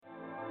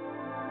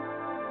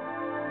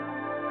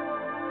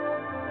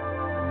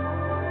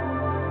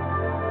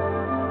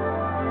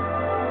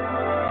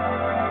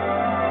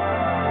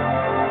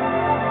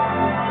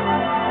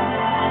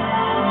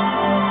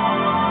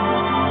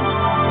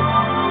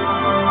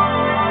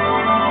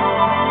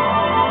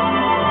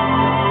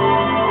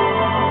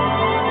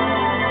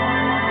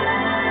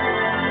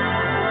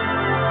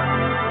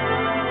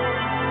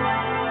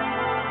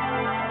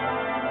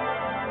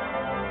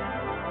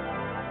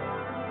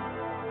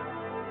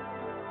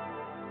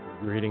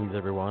Greetings,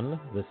 everyone.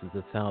 This is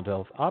the Sound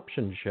Health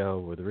Option Show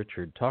with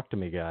Richard Talk to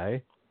Me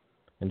Guy.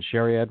 And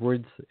Sherry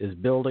Edwards is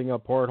building a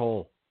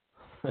portal.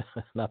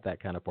 Not that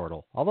kind of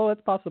portal, although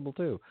it's possible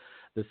too.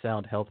 The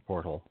Sound Health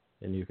Portal.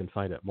 And you can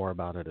find out more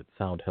about it at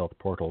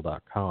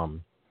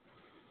soundhealthportal.com.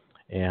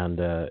 And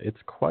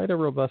it's quite a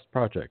robust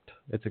project.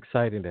 It's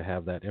exciting to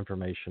have that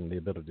information, the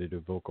ability to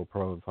do vocal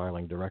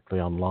profiling directly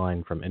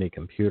online from any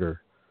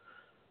computer.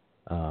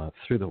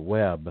 Through the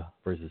web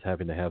versus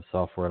having to have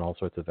software and all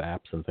sorts of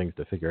apps and things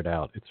to figure it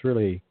out. It's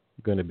really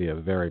going to be a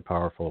very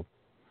powerful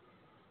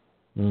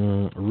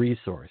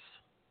resource.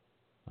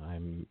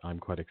 I'm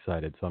quite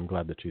excited, so I'm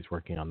glad that she's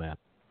working on that.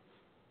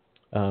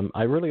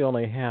 I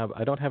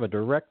don't have a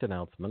direct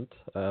announcement,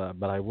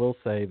 but I will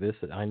say this.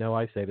 I know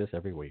I say this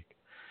every week,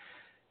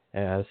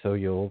 so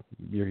you're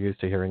used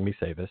to hearing me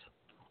say this,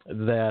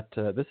 that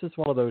this is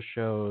one of those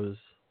shows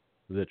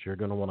that you're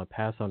going to want to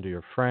pass on to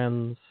your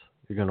friends.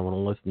 You're going to want to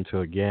listen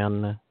to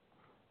again.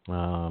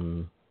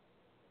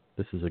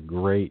 This is a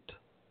great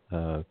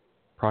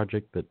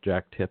project that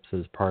Jack Tips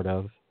is part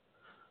of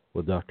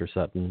with Dr.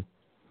 Sutton.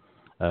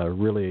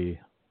 Really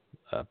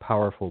a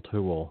powerful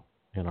tool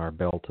in our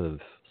belt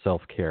of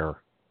self-care,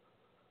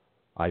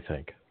 I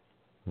think.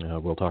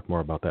 We'll talk more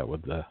about that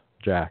with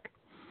Jack.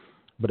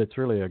 But it's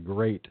really a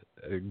great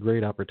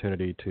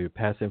opportunity to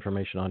pass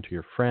information on to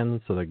your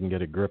friends so they can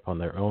get a grip on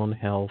their own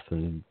health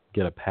and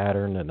get a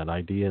pattern and an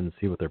idea and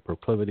see what their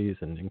proclivities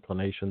and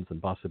inclinations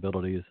and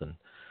possibilities. And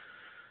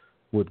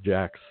with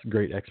Jack's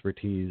great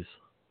expertise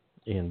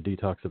in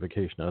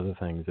detoxification and other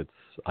things,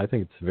 I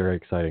think it's a very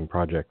exciting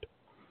project.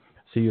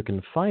 So you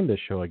can find the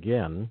show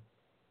again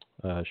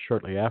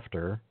shortly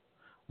after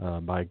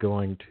by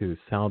going to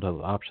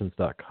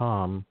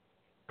soundhealthoptions.com,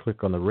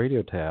 click on the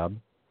radio tab,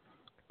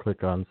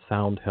 click on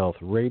Sound Health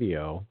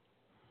Radio,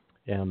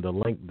 and the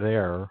link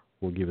there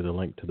will give you the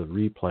link to the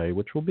replay,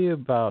 which will be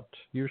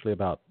usually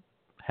about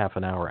half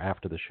an hour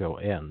after the show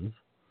ends.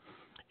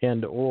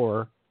 And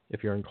or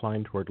if you're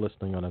inclined toward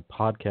listening on a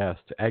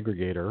podcast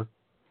aggregator,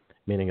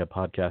 meaning a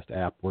podcast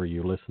app where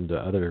you listen to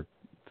other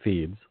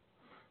feeds,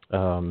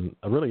 a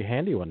really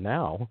handy one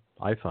now,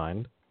 I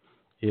find,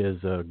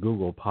 is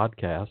Google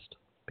Podcast,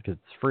 because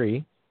it's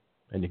free,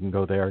 and you can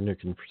go there and you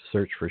can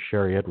search for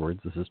Sherry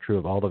Edwards. This is true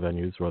of all the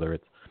venues, whether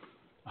it's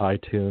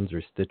iTunes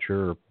or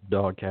Stitcher or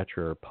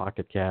Dogcatcher or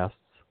Pocket Casts.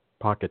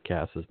 Pocket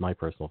Cast is my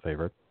personal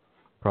favorite,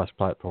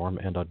 cross-platform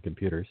and on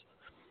computers.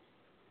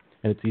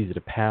 And it's easy to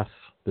pass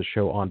the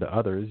show on to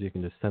others. You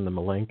can just send them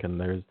a link,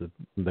 and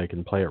they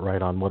can play it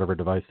right on whatever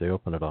device they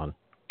open it on.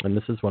 And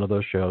this is one of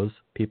those shows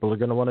people are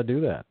going to want to do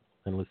that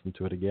and listen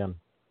to it again.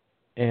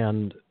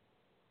 And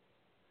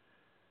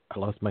I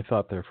lost my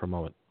thought there for a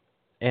moment.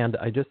 And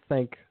I just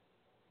think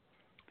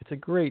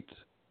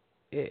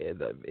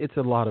it's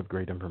a lot of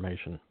great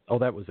information. Oh,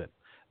 that was it.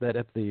 That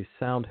at the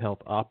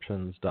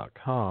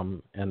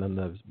soundhealthoptions.com and then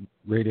the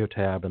radio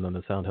tab and then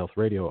the Sound Health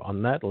Radio,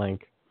 on that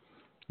link,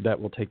 that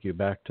will take you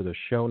back to the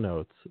show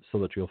notes so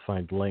that you'll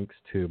find links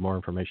to more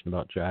information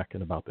about Jack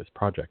and about this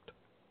project.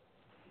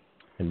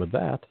 And with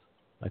that,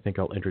 I think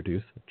I'll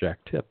introduce Jack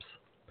Tips.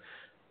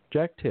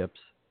 Jack Tips,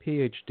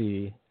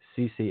 PhD,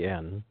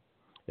 CCN,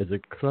 is a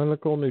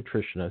clinical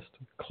nutritionist,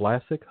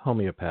 classic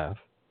homeopath,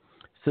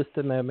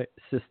 systemic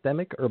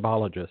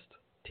herbologist,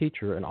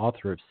 teacher, and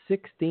author of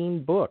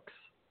 16 books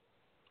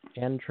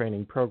and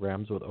training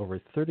programs with over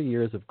 30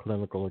 years of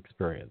clinical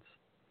experience.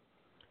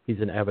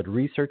 He's an avid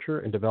researcher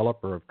and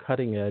developer of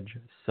cutting-edge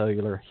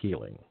cellular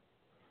healing,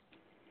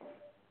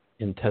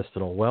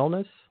 intestinal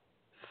wellness,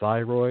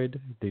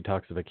 thyroid,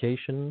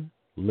 detoxification,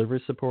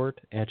 liver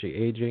support,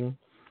 anti-aging,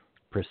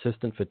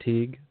 persistent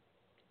fatigue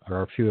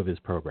are a few of his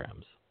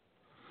programs.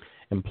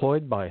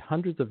 Employed by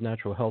hundreds of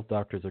natural health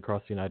doctors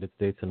across the United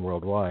States and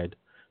worldwide,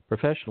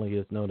 professionally he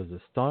is known as a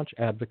staunch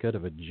advocate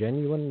of a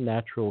genuine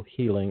natural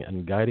healing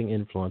and guiding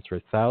influence for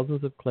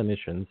thousands of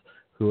clinicians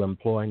who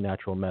employ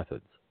natural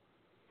methods.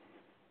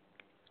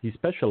 He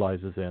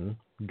specializes in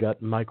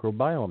gut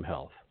microbiome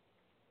health,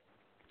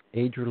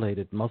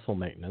 age-related muscle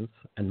maintenance,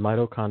 and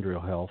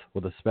mitochondrial health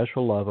with a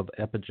special love of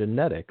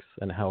epigenetics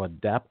and how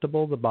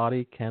adaptable the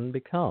body can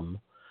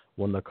become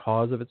when the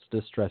cause of its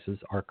distresses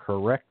are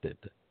corrected.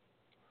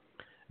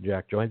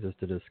 Jack joins us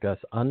to discuss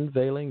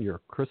unveiling your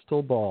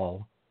crystal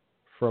ball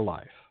for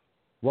life.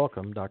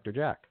 Welcome, Dr.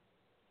 Jack.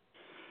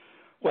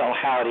 Well,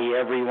 howdy,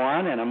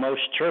 everyone, and a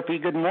most chirpy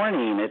good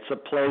morning. It's a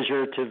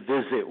pleasure to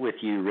visit with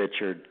you,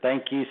 Richard.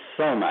 Thank you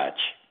so much.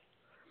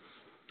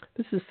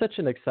 This is such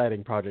an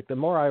exciting project. The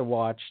more I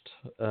watched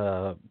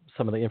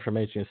some of the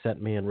information you sent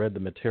me and read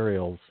the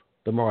materials,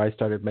 the more I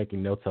started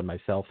making notes on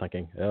myself,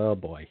 thinking, oh,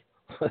 boy.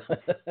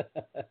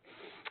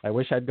 I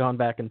wish I'd gone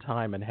back in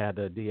time and had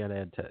a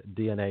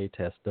DNA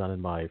test done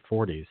in my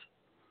 40s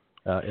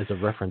as a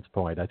reference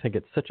point. I think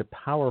it's such a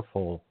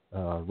powerful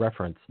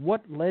reference.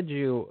 What led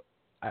you,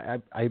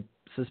 I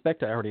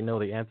suspect I already know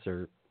the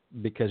answer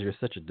because you're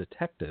such a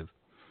detective,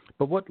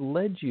 but what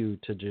led you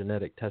to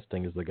genetic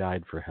testing as the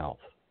guide for health?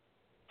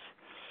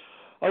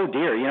 Oh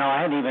dear,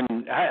 I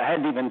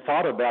hadn't even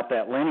thought about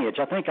that lineage.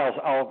 I think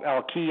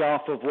I'll key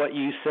off of what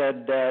you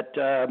said that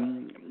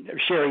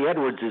Sherry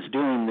Edwards is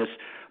doing this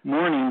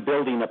morning,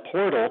 building a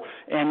portal,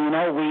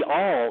 and we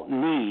all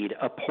need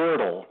a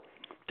portal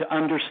to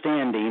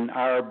understanding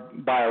our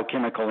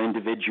biochemical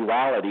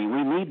individuality.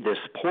 We need this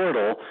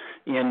portal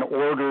in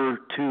order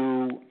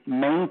to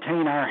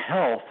maintain our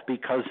health,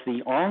 because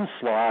the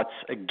onslaughts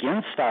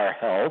against our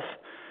health,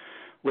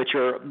 which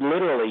are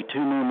literally too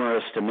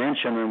numerous to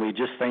mention when we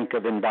just think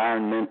of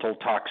environmental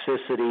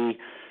toxicity,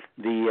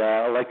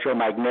 the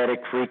electromagnetic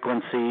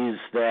frequencies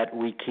that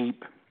we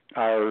keep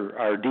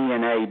our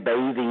DNA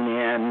bathing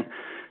in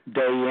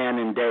day in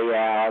and day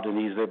out, and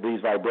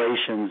these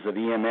vibrations of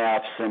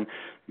EMFs, and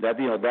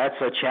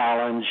that's a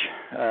challenge.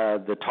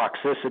 The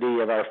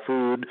toxicity of our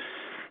food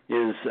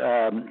is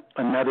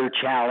another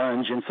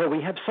challenge, and so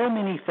we have so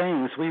many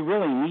things. We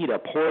really need a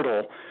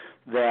portal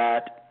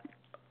that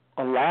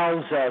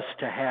allows us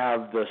to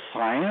have the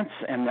science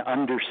and the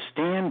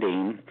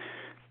understanding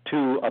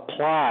to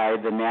apply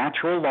the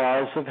natural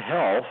laws of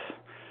health,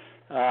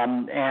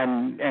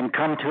 and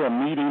come to a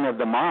meeting of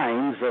the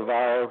minds of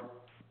our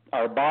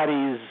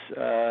body's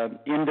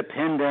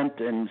independent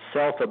and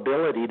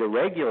self-ability to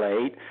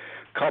regulate,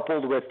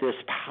 coupled with this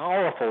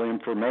powerful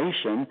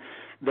information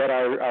that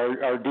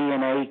our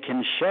DNA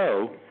can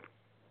show.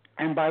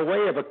 And by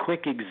way of a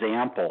quick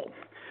example,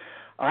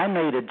 I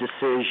made a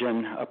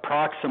decision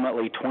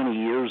approximately 20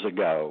 years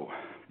ago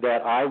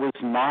that I was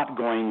not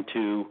going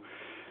to,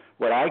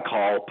 what I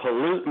call,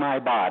 pollute my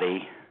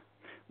body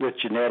with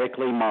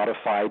genetically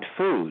modified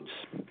foods.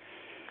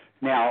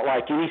 Now,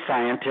 like any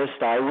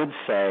scientist, I would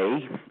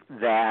say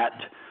that,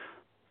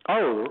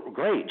 oh,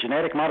 great,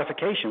 genetic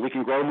modification. We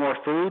can grow more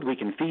food. We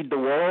can feed the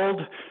world.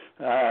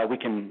 We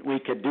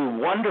could do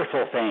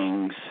wonderful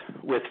things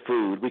with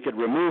food. We could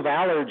remove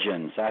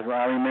allergens. I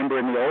remember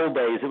in the old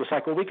days, it was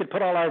like, well, we could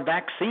put all our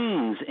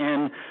vaccines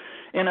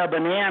in a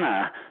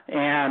banana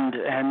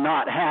and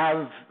not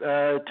have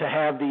to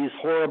have these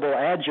horrible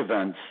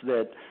adjuvants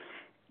that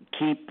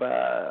keep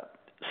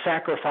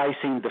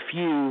sacrificing the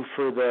few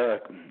for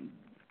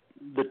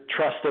the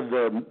trust of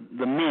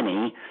the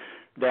many,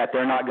 that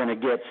they're not going to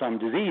get some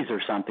disease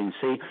or something.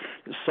 See,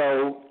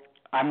 so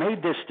I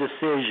made this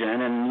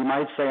decision, and you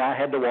might say I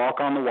had to walk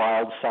on the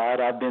wild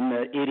side. I've been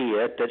the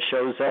idiot that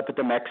shows up at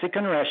the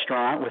Mexican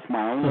restaurant with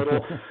my own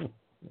little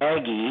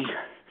baggie,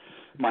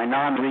 my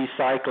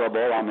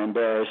non-recyclable, I'm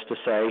embarrassed to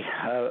say,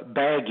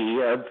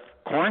 baggie of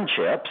corn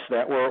chips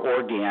that were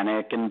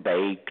organic and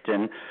baked,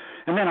 and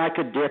then I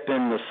could dip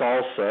in the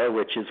salsa,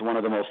 which is one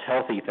of the most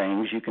healthy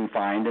things you can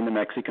find in the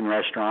Mexican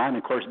restaurant. And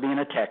of course, being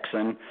a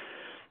Texan,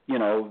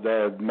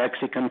 the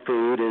Mexican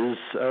food is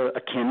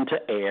akin to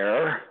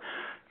air.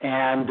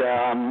 And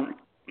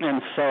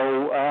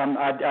so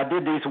I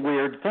did these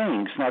weird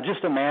things. Now,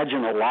 just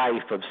imagine a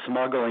life of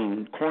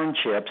smuggling corn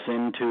chips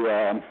into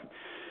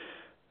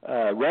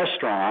a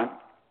restaurant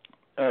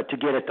to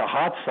get at the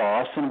hot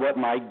sauce, and what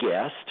my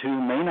guest,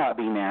 who may not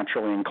be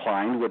naturally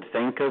inclined, would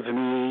think of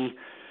me.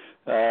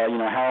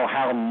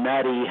 How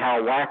nutty,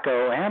 how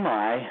wacko am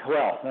I?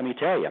 Well, let me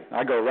tell you,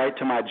 I go right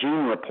to my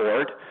gene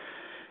report,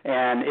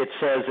 and it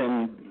says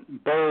in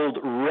bold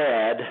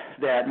red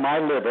that my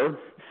liver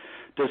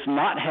does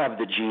not have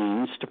the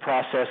genes to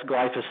process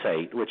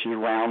glyphosate, which is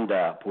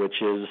Roundup,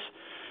 which is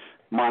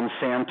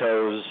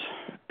Monsanto's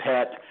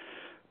pet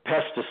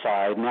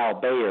pesticide, now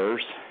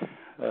Bayer's,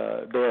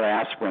 Bayer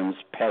Aspirin's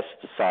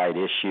pesticide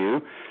issue.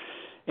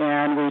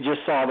 And we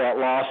just saw that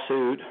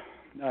lawsuit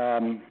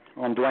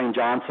on Dwayne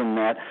Johnson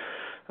that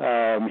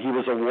he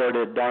was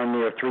awarded darn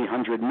near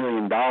 $300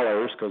 million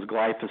because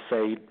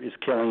glyphosate is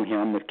killing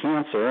him with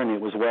cancer, and it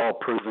was well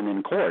proven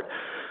in court.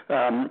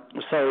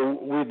 So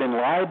we've been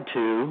lied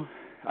to.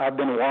 I've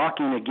been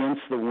walking against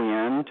the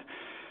wind,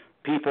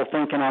 people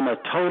thinking I'm a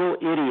total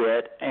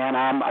idiot,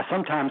 and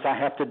sometimes I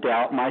have to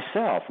doubt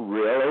myself.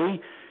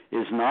 Really?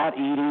 Is not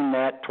eating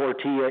that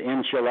tortilla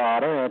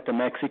enchilada at the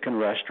Mexican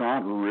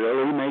restaurant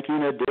really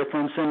making a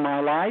difference in my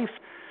life?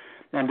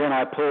 And then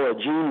I pull a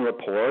gene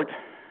report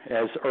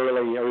as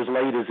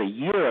late as a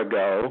year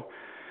ago,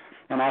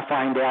 and I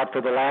find out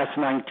for the last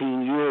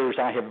 19 years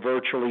I have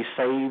virtually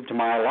saved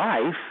my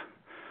life.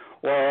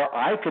 Or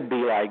I could be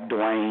like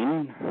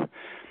Dwayne,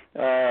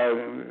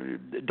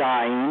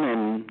 dying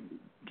and,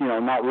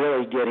 not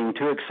really getting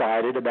too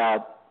excited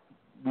about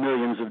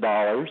millions of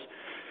dollars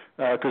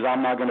because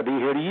I'm not going to be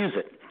here to use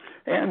it.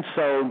 And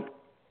so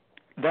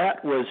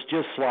that was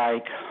just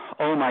like,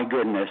 oh my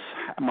goodness,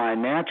 my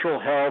natural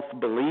health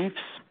beliefs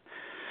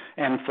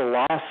and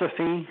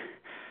philosophy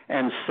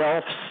and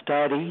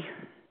self-study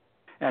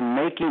and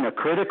making a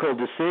critical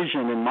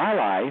decision in my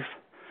life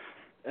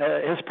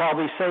has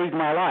probably saved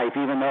my life,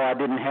 even though I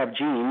didn't have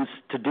genes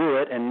to do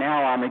it, and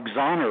now I'm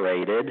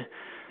exonerated.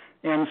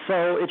 And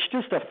so it's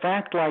just a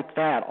fact like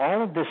that.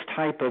 All of this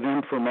type of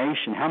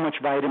information, how much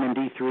vitamin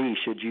D3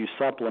 should you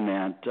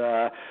supplement?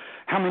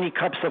 How many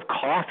cups of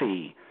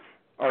coffee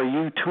are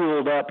you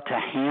tooled up to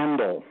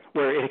handle,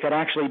 where it could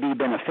actually be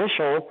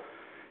beneficial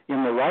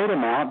in the right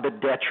amount, but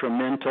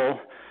detrimental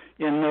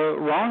in the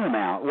wrong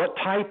amount? What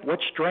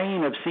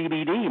strain of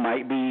CBD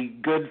might be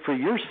good for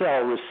your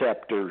cell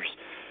receptors?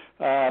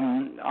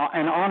 And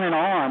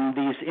on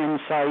these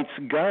insights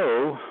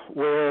go,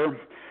 where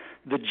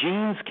the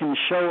genes can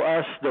show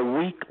us the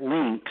weak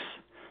links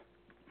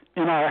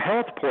in our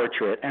health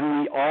portrait,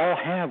 and we all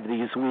have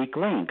these weak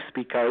links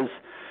because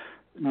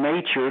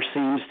nature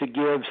seems to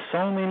give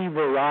so many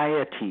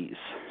varieties,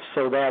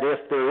 so that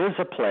if there is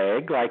a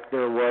plague, like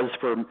there was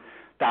for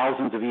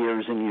thousands of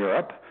years in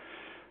Europe,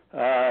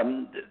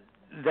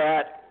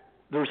 that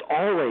there's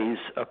always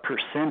a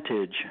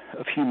percentage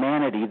of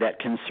humanity that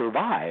can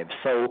survive.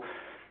 So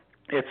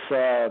it's,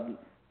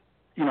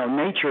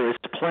 nature is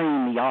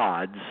playing the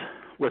odds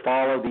with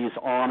all of these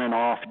on and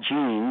off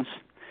genes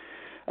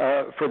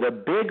for the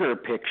bigger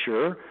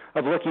picture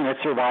of looking at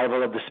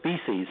survival of the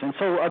species. And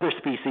so other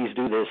species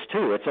do this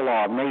too. It's a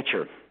law of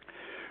nature.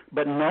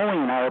 But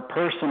knowing our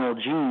personal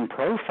gene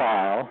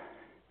profile,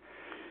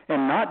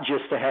 and not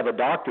just to have a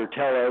doctor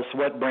tell us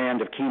what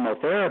brand of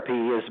chemotherapy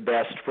is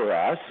best for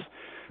us,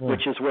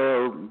 which is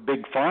where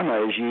Big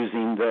Pharma is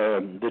using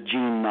the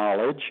gene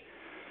knowledge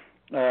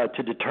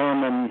to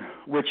determine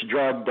which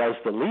drug does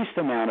the least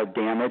amount of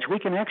damage. We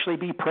can actually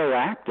be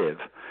proactive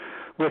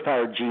with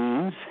our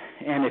genes.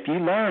 And if you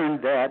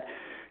learn that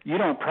you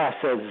don't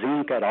process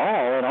zinc at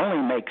all, it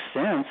only makes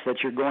sense that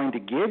you're going to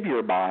give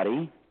your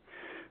body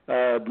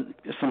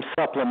some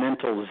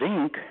supplemental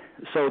zinc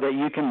so that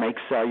you can make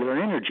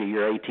cellular energy,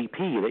 your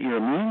ATP, that your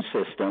immune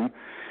system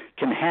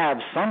can have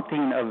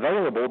something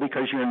available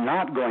because you're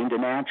not going to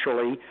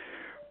naturally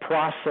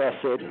process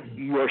it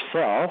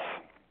yourself.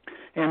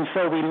 And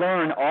so we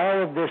learn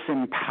all of this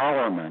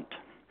empowerment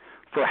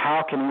for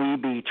how can we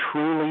be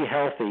truly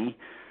healthy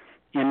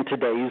in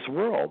today's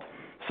world.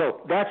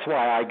 So that's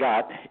why I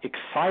got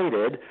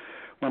excited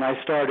when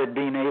I started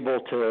being able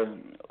to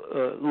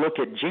look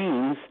at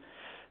genes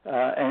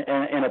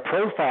and a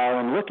profile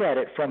and look at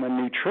it from a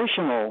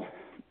nutritional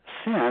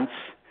sense.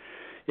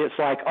 It's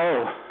like,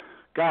 oh,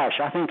 gosh,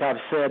 I think I've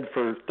said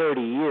for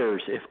 30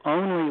 years, if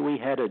only we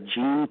had a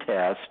gene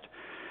test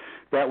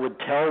that would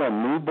tell a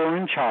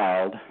newborn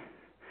child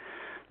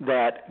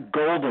that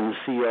Golden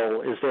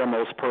Seal is their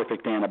most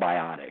perfect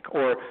antibiotic,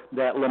 or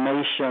that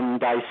Lamation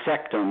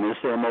dissectum is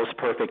their most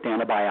perfect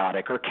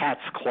antibiotic, or cat's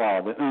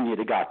claw, the uña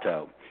de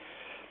gato.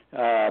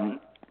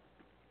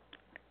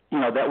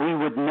 That we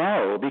would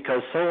know,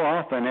 because so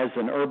often as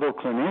an herbal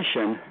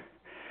clinician,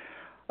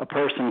 a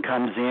person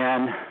comes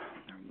in,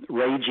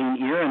 raging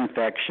ear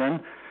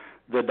infection,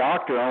 the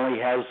doctor only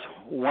has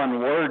one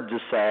word to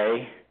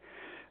say,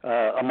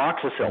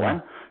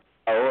 amoxicillin,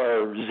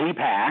 or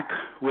Z-Pak,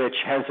 which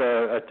has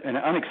an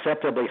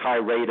unacceptably high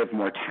rate of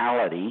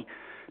mortality.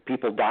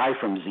 People die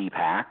from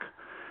Z-Pak,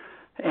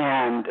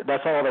 and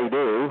that's all they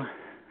do.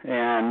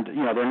 And,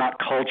 they're not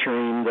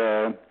culturing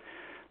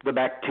the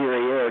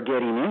bacteria or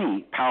getting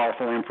any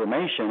powerful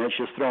information. It's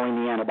just throwing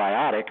the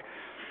antibiotic.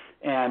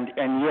 And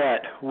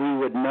yet we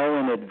would know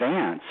in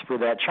advance for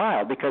that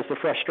child, because the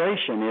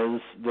frustration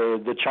is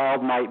the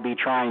child might be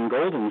trying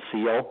Golden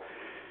Seal,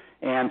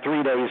 and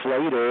 3 days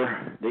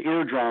later the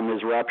eardrum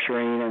is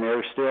rupturing and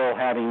they're still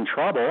having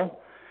trouble.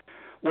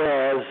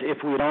 Whereas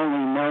if we'd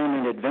only known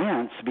in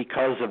advance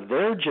because of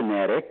their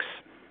genetics,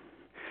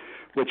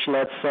 which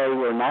let's say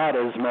we're not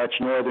as much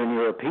Northern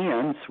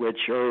Europeans, which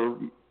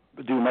do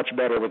much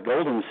better with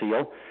Golden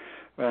Seal,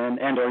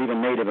 and or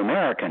even Native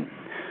American,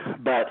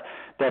 but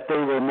that they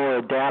were more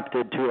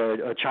adapted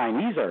to a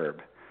Chinese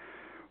herb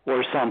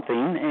or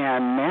something,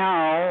 and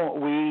now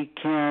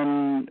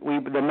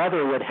the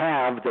mother would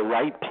have the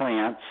right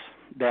plants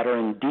that are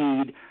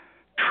indeed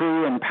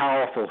true and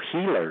powerful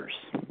healers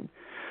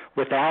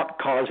without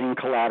causing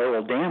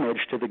collateral damage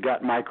to the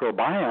gut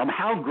microbiome.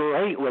 How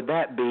great would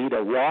that be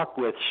to walk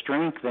with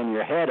strength and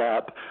your head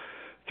up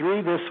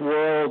through this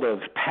world of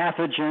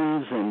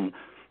pathogens and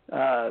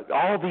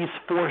all these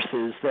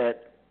forces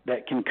that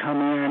can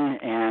come in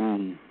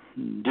and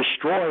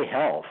destroy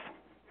health.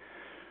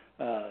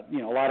 A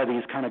lot of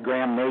these kind of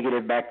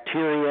gram-negative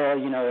bacteria,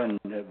 and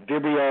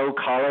Vibrio,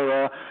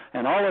 cholera,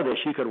 and all of this,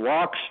 you could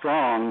walk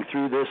strong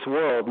through this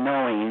world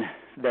knowing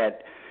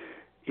that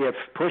if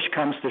push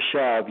comes to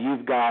shove,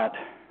 you've got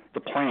the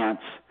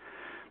plants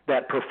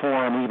that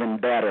perform even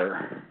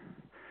better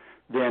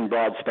than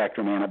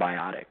broad-spectrum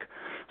antibiotic.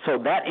 So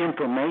that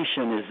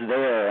information is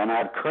there, and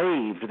I've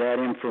craved that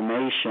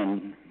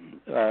information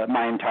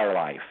my entire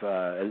life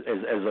as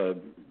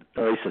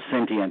at least a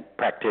sentient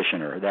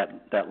practitioner,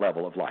 that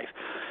level of life.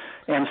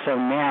 And so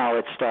now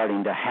it's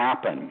starting to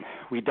happen.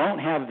 We don't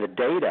have the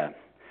data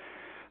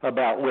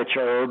about which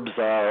herbs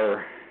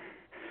are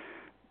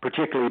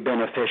particularly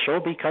beneficial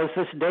because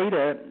this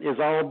data is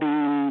all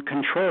being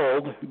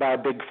controlled by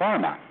Big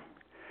Pharma.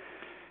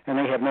 And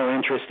they have no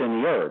interest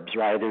in the herbs,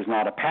 right? There's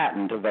not a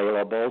patent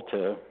available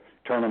to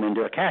turn them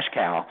into a cash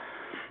cow.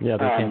 Yeah,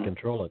 they can't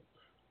control it.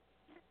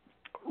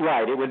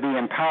 Right. It would be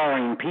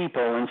empowering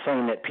people and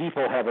saying that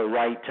people have a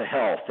right to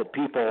health, that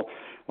people,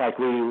 like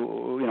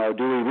do we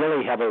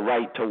really have a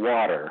right to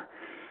water?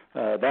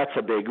 That's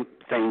a big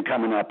thing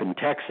coming up in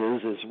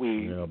Texas, as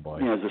we,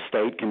 as a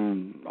state,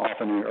 can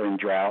often are in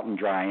drought and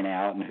drying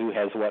out, and who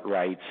has what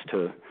rights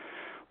to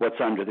what's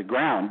under the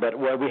ground. But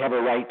we have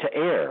a right to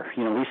air.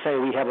 We say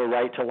we have a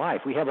right to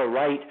life. We have a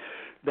right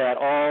that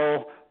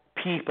all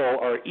people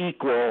are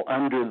equal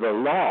under the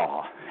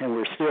law, and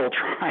we're still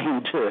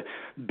trying to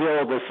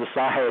build a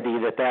society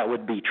that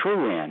would be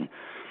true in.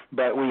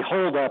 But we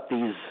hold up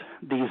these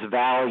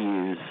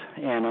values,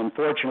 and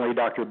unfortunately,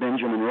 Dr.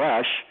 Benjamin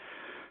Rush,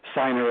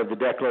 signer of the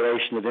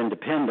Declaration of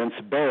Independence,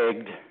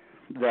 begged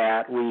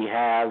that we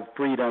have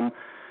freedom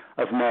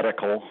of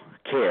medical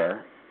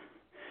care.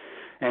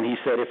 And he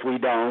said, if we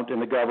don't,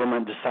 and the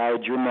government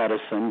decides your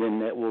medicine,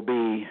 then it will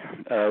be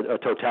a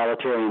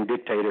totalitarian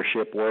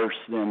dictatorship worse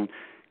than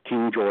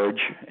King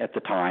George at the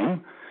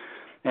time.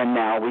 And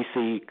now we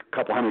see a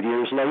couple hundred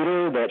years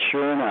later that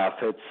sure enough,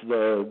 it's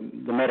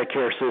the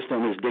Medicare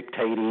system is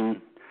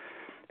dictating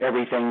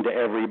everything to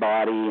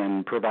everybody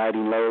and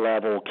providing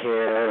low-level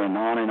care and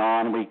on and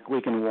on.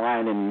 We can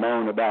whine and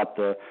moan about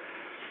the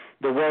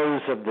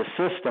woes of the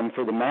system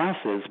for the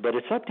masses, but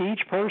it's up to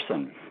each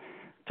person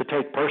to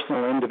take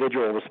personal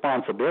individual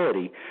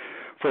responsibility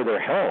for their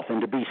health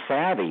and to be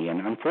savvy.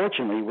 And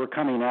unfortunately, we're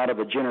coming out of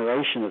a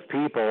generation of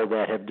people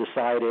that have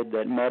decided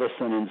that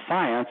medicine and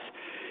science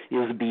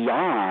is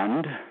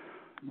beyond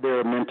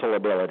their mental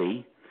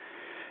ability,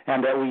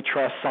 and that we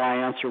trust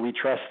science or we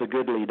trust the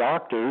goodly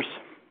doctors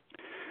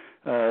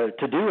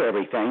to do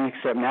everything,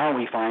 except now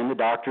we find the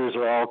doctors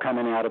are all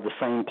coming out of the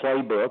same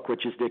playbook,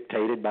 which is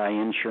dictated by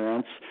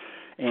insurance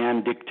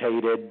and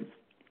dictated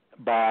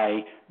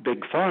by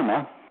big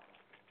pharma.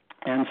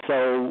 And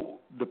so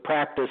the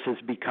practice has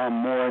become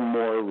more and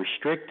more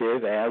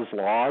restrictive as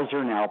laws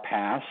are now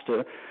passed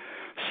to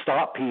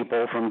stop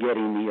people from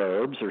getting the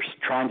herbs, or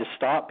trying to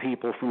stop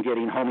people from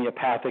getting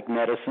homeopathic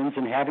medicines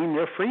and having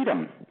their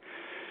freedom.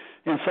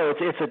 And so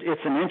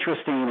it's an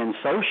interesting and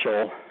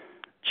social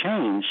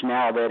change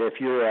now, that if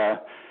you're a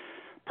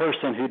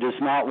person who does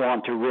not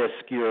want to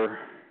risk your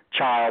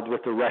child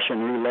with the Russian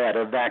roulette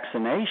of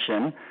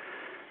vaccination,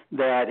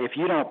 that if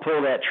you don't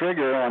pull that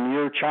trigger on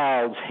your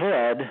child's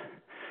head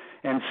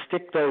and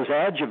stick those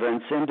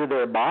adjuvants into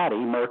their body,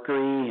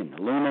 mercury and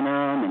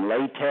aluminum and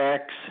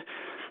latex,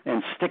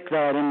 and stick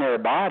that in their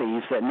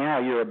bodies, that now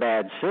you're a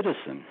bad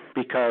citizen,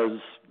 because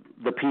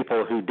the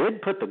people who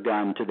did put the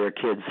gun to their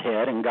kid's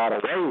head and got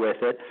away with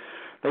it,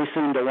 they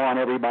seem to want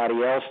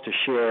everybody else to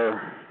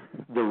share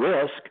the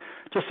risk,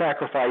 to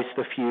sacrifice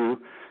the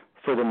few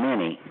for the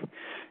many.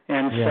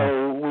 And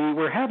so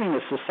we're having a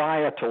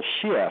societal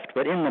shift,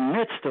 but in the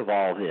midst of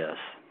all this,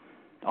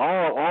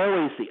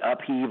 always the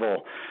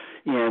upheaval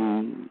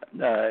in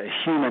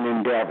human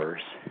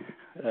endeavors,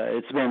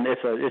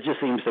 it just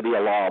seems to be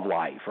a law of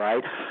life,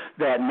 right?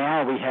 That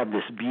now we have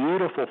this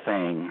beautiful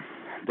thing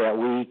that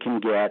we can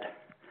get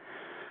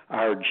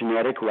our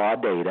genetic raw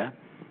data,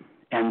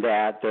 and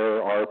that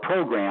there are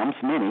programs,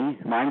 many,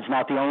 mine's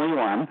not the only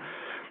one,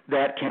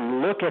 that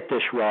can look at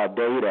this raw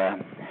data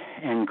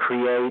and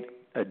create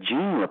a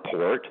gene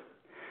report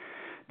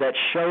that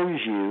shows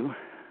you,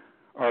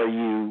 are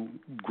you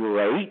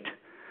great,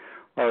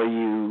 are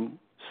you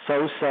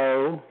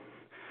so-so,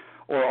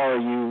 or are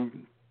you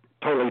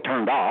totally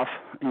turned off,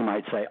 you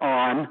might say,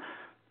 on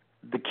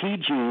the key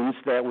genes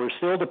that we're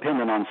still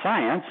dependent on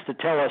science to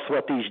tell us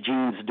what these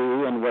genes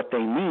do and what they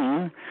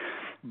mean.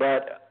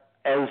 But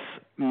as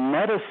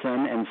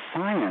medicine and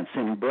science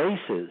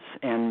embraces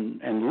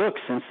and looks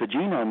since the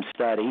genome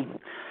study,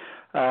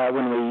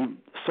 when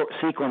we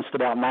sequenced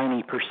about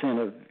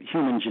 90% of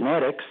human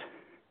genetics,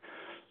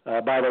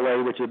 by the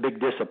way, which is a big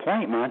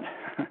disappointment,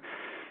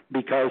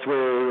 because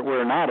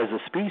we're not as a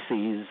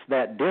species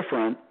that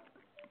different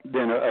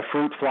than a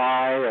fruit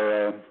fly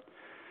or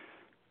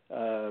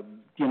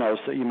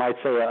so you might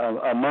say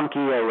a monkey,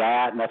 a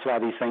rat, and that's why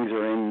these things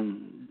are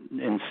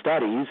in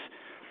studies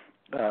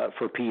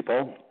for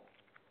people,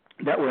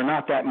 that we're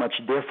not that much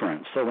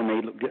different. So when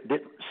they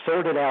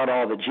sorted out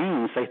all the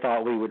genes, they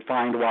thought we would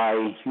find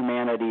why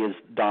humanity is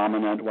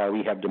dominant, why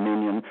we have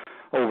dominion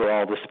over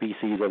all the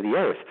species of the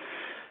earth.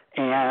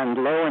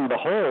 And lo and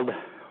behold,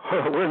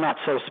 we're not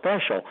so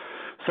special.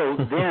 So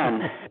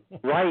then,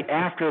 right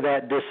after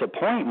that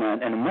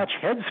disappointment and much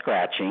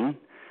head-scratching,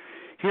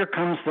 here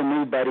comes the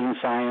new budding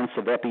science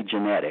of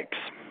epigenetics,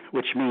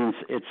 which means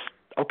it's,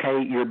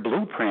 okay, your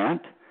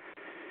blueprint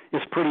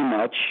is pretty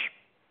much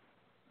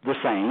the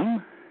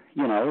same.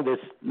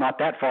 It's not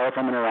that far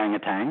from an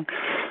orangutan.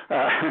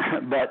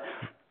 But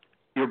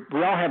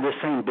we all have the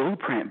same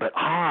blueprint, but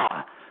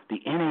the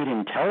innate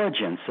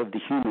intelligence of the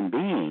human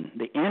being,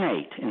 the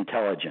innate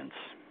intelligence,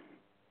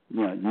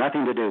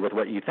 nothing to do with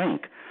what you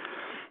think,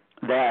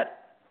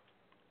 that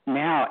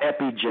now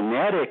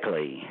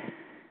epigenetically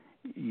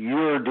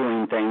you're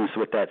doing things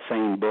with that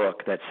same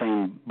book, that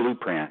same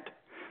blueprint,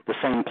 the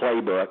same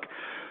playbook.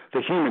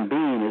 The human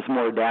being is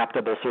more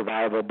adaptable,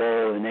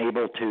 survivable, and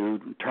able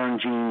to turn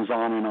genes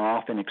on and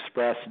off and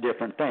express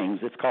different things.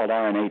 It's called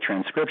RNA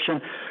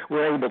transcription.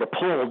 We're able to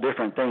pull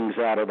different things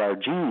out of our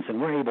genes, and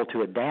we're able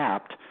to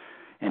adapt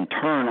and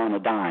turn on a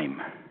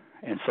dime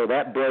And so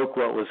that broke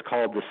what was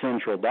called the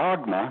central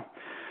dogma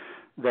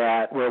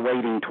that we're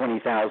waiting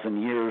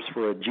 20,000 years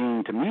for a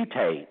gene to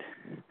mutate.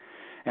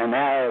 And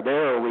now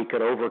there we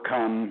could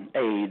overcome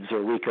AIDS,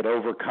 or we could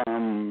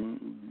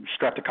overcome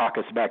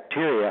Streptococcus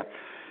bacteria,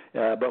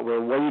 but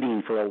we're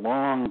waiting for a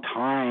long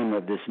time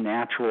of this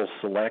natural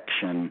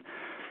selection.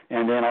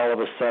 And then all of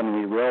a sudden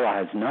we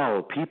realize,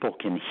 no, people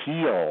can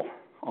heal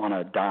on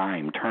a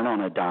dime, turn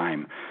on a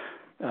dime.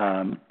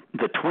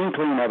 The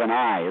twinkling of an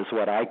eye is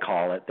what I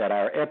call it, that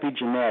our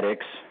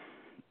epigenetics,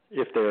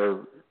 if they're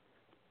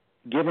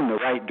given the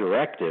right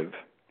directive,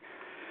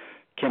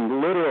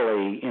 can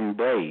literally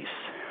embrace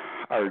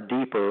our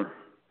deeper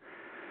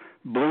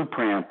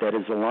blueprint that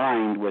is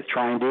aligned with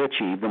trying to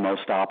achieve the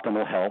most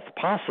optimal health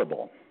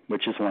possible,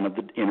 which is one of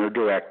the inner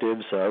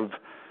directives of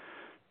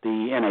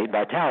the innate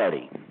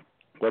vitality.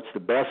 What's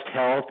the best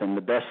health and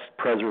the best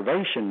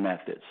preservation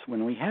methods?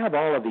 When we have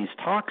all of these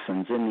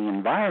toxins in the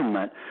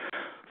environment,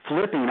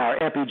 flipping our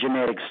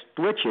epigenetic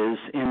switches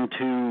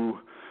into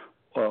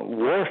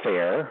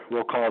warfare,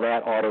 we'll call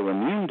that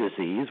autoimmune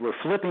disease. We're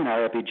flipping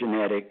our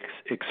epigenetic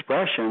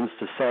expressions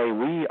to say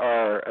we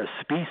are a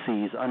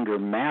species under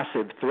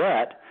massive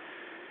threat.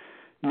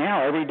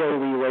 Now, every day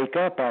we wake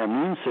up, our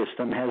immune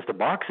system has the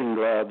boxing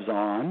gloves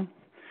on,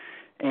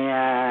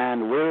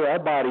 and our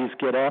bodies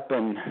get up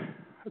and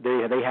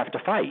they have to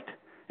fight.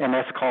 And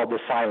that's called the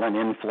silent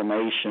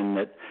inflammation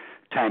that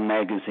Time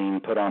magazine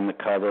put on the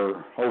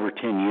cover over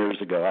 10 years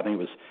ago. I think it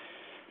was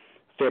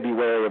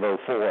February of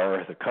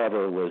 2004. The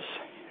cover was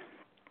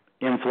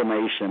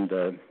Inflammation,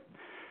 the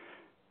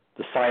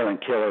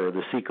silent killer,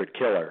 the secret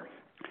killer.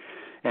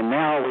 And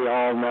now we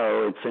all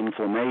know it's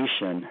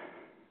inflammation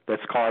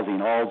that's causing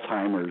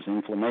Alzheimer's,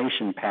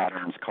 inflammation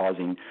patterns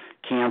causing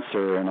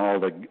cancer, and all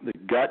the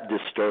gut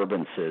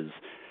disturbances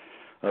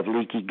of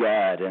leaky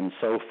gut and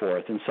so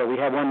forth. And so we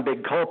have one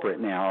big culprit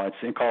now.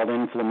 It's called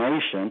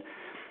inflammation.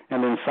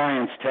 And then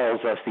science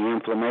tells us the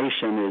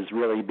inflammation is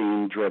really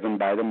being driven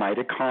by the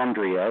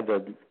mitochondria,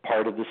 the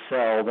part of the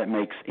cell that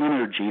makes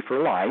energy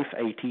for life,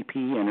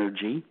 ATP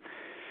energy,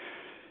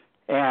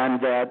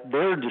 and that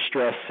their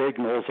distress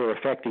signals are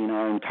affecting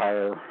our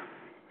entire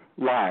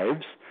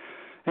lives.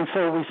 And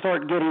so we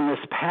start getting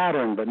this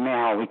pattern, but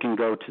now we can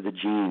go to the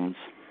genes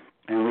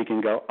and we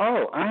can go,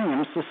 oh, I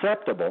am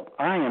susceptible.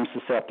 I am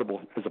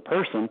susceptible as a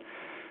person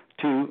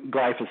to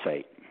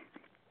glyphosate.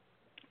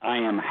 I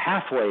am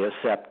halfway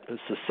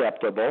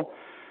susceptible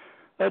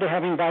to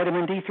having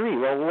vitamin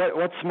D3. Well,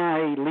 what's my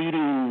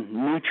leading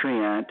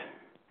nutrient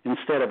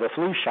instead of a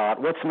flu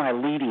shot? What's my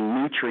leading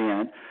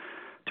nutrient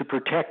to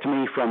protect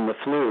me from the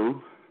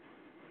flu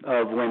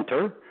of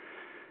winter?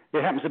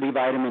 It happens to be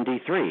vitamin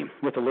D3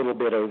 with a little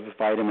bit of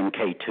vitamin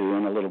K2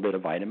 and a little bit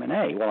of vitamin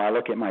A. Well, I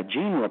look at my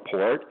gene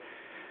report,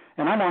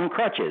 and I'm on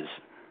crutches.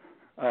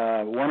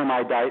 One of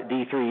my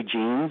D3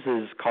 genes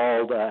is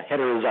called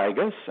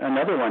heterozygous.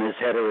 Another one is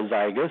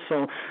heterozygous.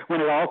 So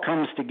when it all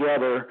comes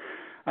together,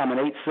 I'm an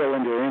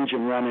 8-cylinder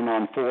engine running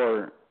on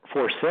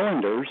four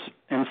cylinders.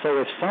 And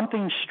so if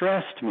something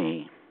stressed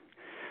me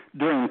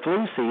during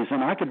flu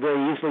season, I could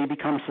very easily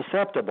become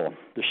susceptible.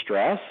 The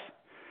stress,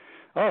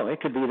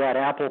 it could be that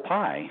apple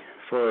pie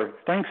for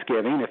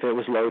Thanksgiving if it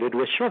was loaded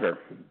with sugar.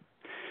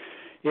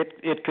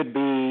 It could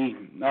be,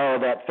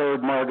 that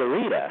third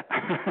margarita,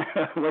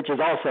 which is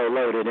also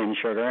loaded in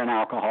sugar and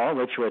alcohol,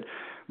 which would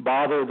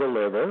bother the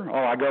liver.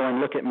 I go and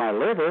look at my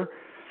liver,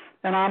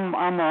 and I'm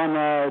on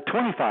a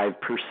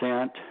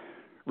 25%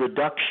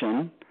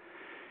 reduction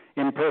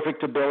in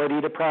perfect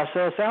ability to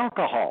process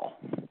alcohol.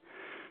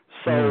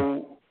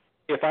 So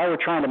if I were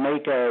trying to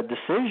make a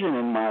decision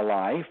in my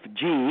life,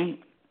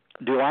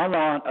 do I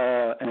want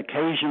an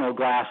occasional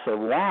glass of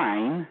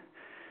wine?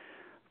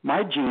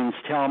 My genes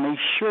tell me,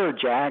 sure,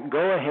 Jack,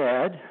 go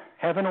ahead,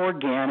 have an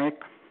organic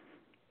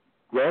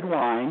red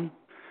wine,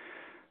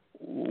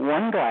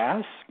 one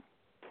glass,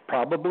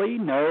 probably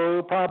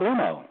no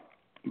problemo.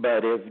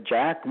 But if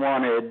Jack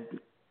wanted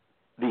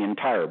the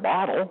entire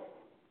bottle,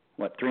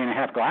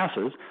 3.5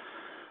 glasses,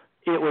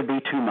 it would be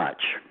too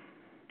much.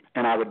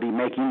 And I would be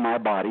making my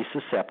body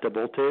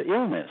susceptible to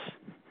illness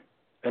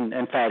and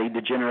fatty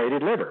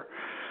degenerated liver.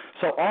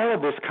 So all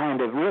of this kind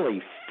of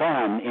really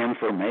fun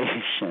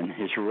information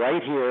is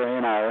right here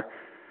in our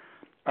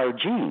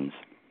genes.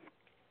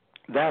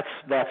 I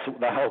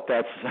hope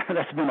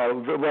that's been a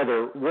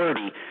rather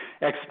wordy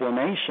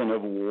explanation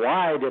of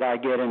why did I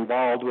get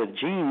involved with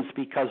genes,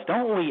 because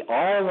don't we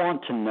all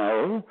want to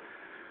know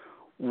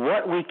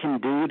what we can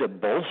do to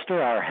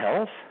bolster our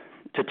health,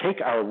 to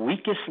take our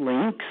weakest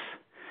links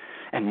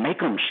and make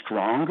them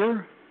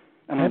stronger?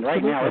 I mean, Absolutely.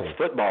 Right now it's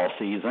football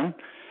season.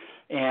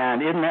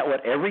 And isn't that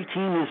what every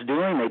team is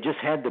doing? They just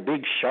had the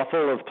big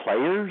shuffle of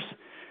players.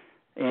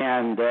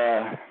 And,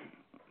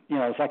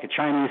 it's like a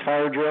Chinese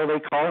fire drill, they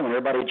call it, when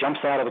everybody jumps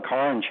out of the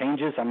car and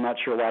changes. I'm not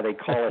sure why they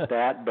call it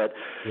that. But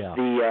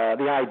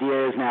the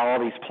idea is now all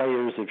these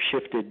players have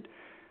shifted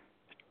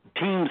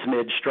teams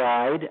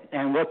mid-stride.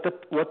 And what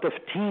the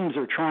teams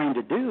are trying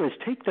to do is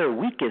take their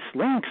weakest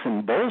links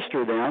and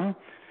bolster them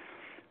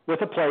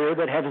with a player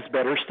that has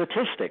better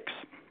statistics.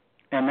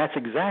 And that's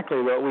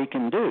exactly what we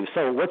can do.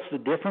 So what's the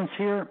difference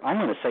here? I'm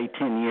going to say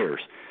 10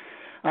 years.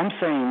 I'm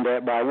saying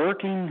that by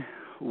working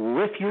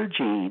with your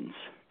genes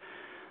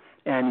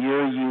and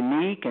your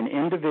unique and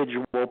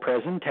individual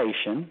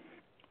presentation,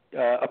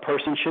 a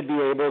person should be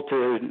able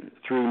to,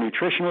 through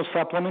nutritional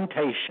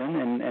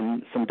supplementation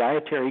and some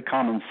dietary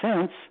common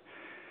sense,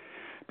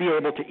 be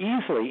able to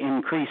easily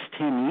increase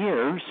 10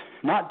 years,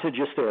 not to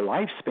just their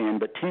lifespan,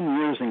 but 10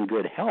 years in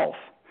good health.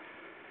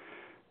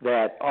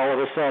 That all of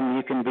a sudden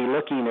you can be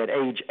looking at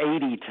age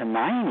 80 to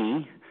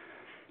 90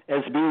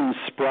 as being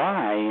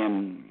spry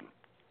and,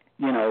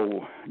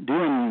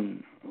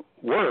 doing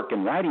work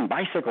and riding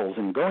bicycles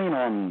and going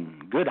on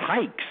good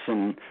hikes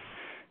and,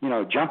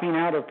 jumping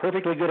out of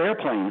perfectly good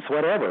airplanes,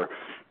 whatever.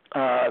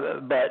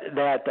 But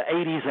that the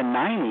 80s and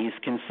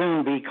 90s can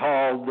soon be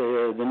called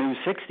the new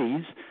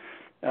 60s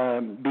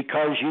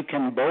because you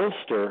can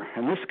bolster,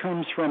 and this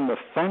comes from the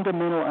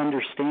fundamental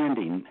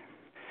understanding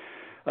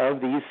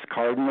of these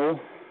cardinal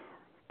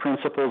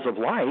principles of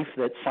life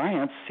that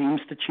science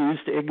seems to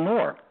choose to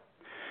ignore.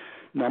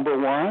 Number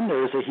one,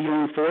 there's a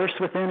healing force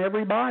within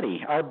every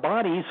body. Our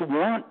bodies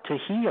want to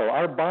heal.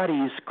 Our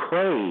bodies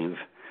crave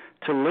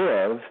to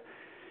live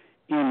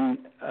in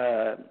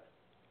a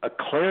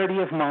clarity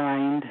of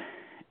mind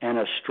and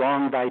a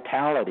strong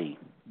vitality.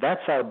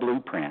 That's our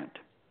blueprint.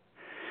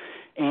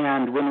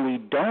 And when we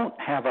don't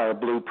have our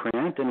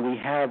blueprint and we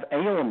have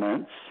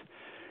ailments,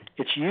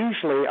 it's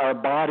usually our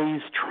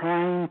bodies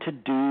trying to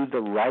do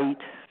the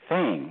right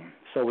thing.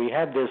 So we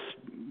have this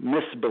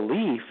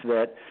misbelief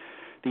that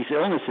these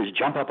illnesses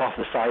jump up off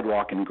the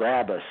sidewalk and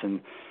grab us, and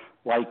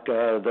like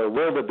the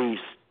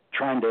wildebeest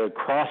trying to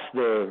cross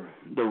the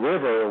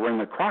river when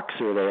the crocs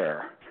are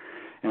there.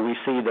 And we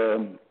see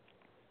the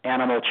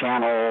Animal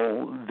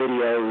Channel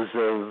videos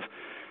of,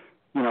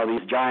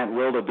 these giant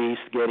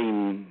wildebeest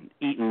getting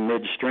eaten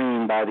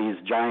midstream by these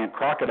giant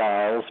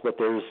crocodiles, but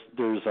there's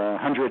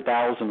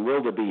 100,000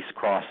 wildebeest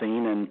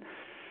crossing and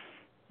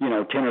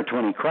 10 or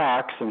 20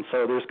 crocs, and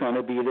so there's going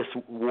to be this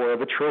war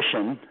of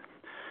attrition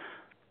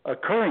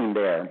occurring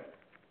there.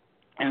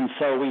 And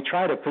so we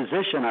try to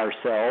position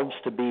ourselves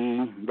to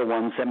be the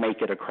ones that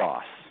make it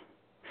across.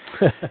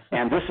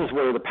 And this is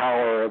where the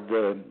power of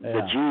the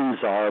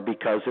genes are,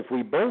 because if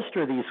we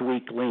bolster these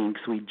weak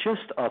links, we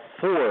just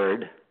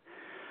afford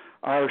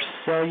our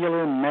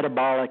cellular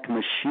metabolic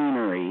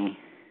machinery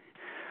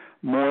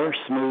more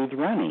smooth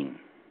running.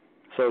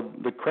 So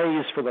the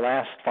craze for the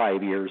last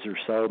 5 years or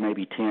so,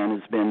 maybe 10,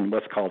 has been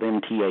what's called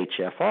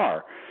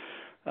MTHFR.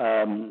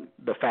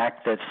 The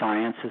fact that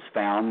science has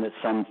found that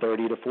some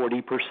 30 to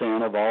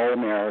 40% of all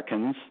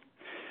Americans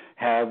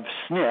have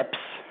SNPs,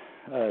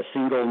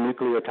 single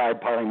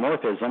nucleotide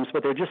polymorphisms,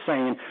 but they're just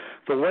saying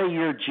the way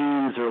your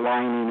genes are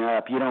lining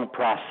up, you don't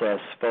process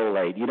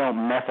folate, you don't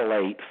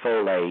methylate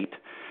folate,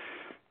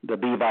 the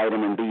B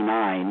vitamin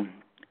B9,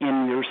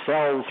 in your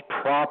cells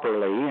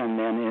properly, and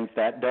then if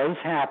that does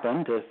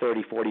happen to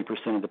 30,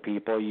 40% of the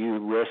people, you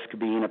risk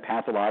being a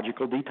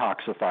pathological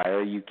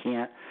detoxifier. You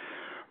can't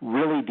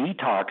really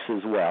detox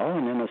as well.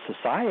 And in a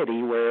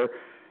society where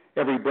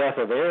every breath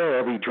of air,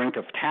 every drink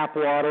of tap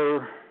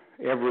water,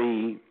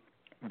 every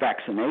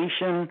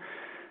vaccination,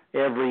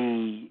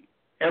 every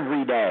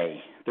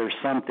day, there's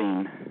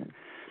something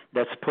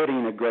that's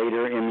putting a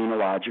greater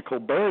immunological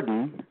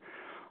burden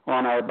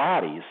on our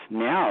bodies.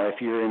 Now, if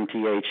you're in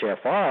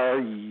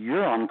THFR,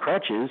 you're on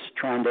crutches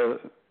trying to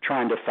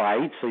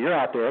fight. So you're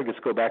out there, let's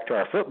go back to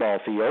our football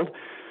field.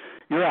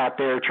 You're out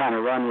there trying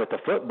to run with the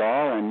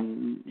football,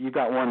 and you've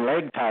got one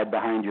leg tied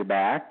behind your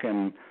back,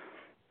 and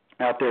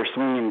out there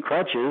swinging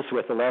crutches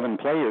with 11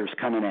 players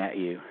coming at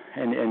you.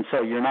 And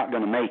so you're not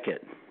going to make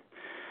it.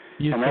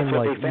 And that's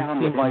what they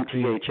found with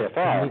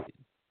THFR.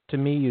 To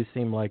me, you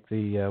seem like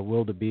the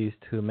wildebeest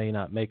who may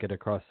not make it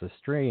across the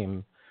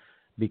stream,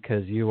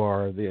 because you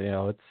are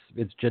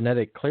it's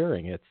genetic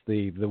clearing. It's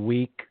the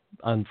weak,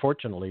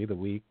 unfortunately, the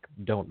weak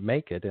don't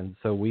make it, and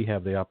so we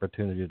have the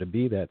opportunity to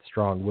be that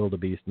strong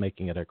wildebeest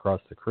making it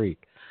across the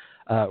creek.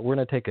 We're going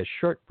to take a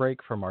short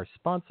break from our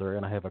sponsor,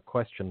 and I have a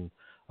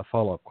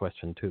follow-up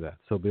question to that.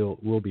 So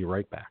we'll be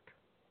right back.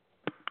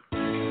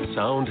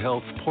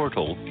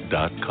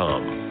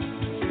 SoundHealthPortal.com.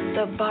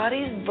 The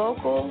body's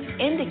vocal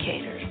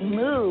indicators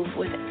move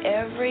with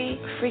every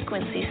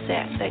frequency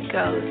set that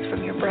goes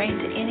from your brain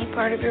to any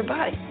part of your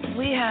body.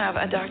 We have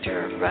a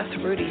Dr. Russ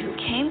Rudy who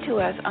came to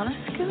us on a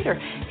scooter.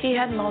 He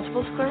had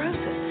multiple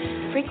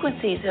sclerosis.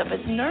 Frequencies of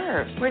his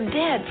nerves were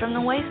dead from the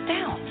waist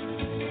down.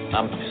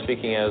 I'm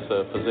speaking as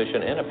a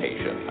physician and a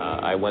patient.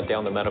 I went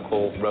down the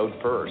medical road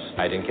first.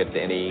 I didn't get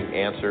any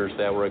answers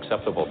that were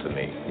acceptable to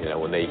me.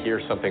 When they hear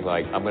something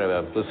like, I'm going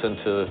to listen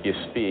to you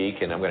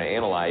speak, and I'm going to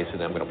analyze it,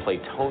 and I'm going to play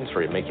tones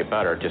for you, make you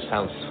better, it just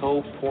sounds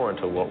so foreign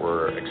to what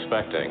we're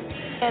expecting.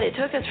 And it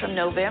took us from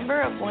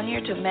November of one year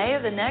to May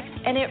of the next,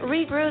 and it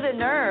regrew the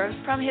nerves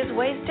from his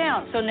waist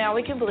down. So now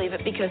we can believe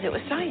it because it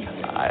was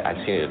science. I've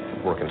seen it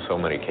work in so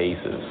many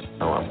cases.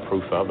 I'm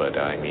proof of it.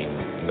 I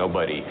mean,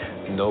 nobody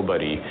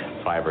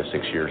 5 or 6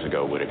 years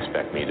ago would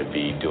expect me to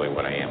be doing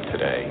what I am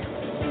today.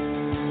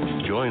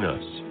 Join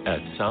us at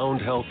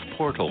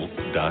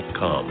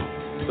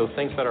soundhealthportal.com. Those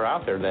things that are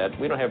out there that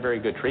we don't have very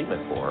good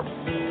treatment for,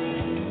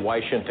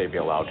 why shouldn't they be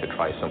allowed to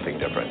try something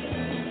different?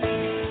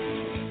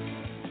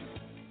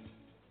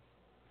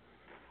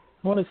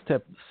 I want to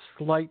step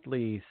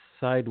slightly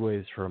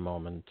sideways for a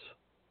moment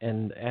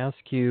and ask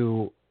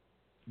you,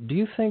 do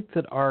you think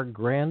that our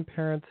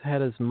grandparents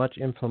had as much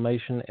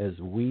information as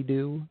we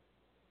do?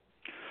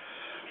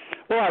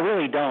 Well, I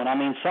really don't. I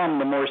mean, some of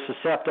the more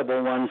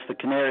susceptible ones, the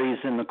canaries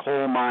in the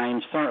coal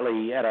mines,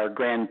 certainly at our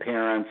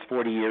grandparents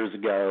 40 years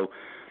ago,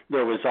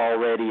 there was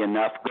already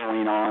enough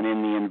going on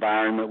in the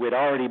environment. We'd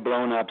already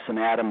blown up some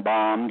atom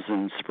bombs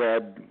and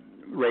spread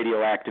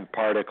radioactive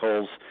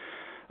particles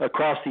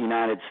across the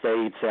United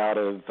States out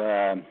of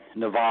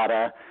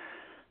Nevada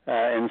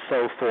and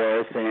so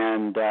forth,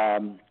 and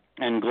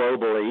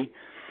globally.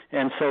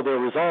 And so there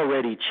was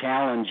already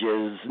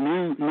challenges,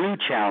 new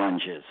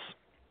challenges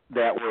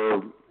that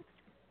were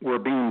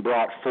being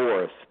brought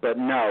forth. But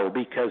no,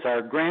 because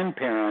our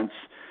grandparents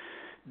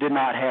did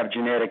not have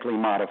genetically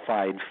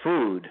modified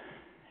food.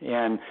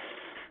 And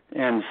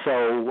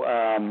so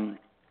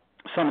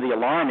some of the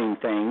alarming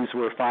things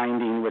we're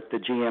finding with the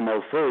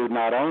GMO food,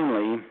 not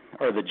only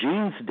are the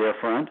genes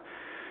different,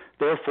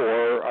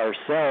 therefore our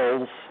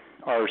cells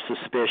are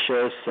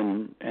suspicious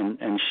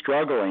and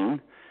struggling,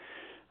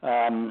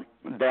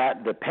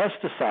 that the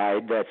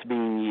pesticide that's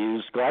being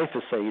used,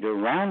 glyphosate or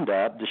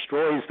Roundup,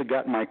 destroys the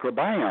gut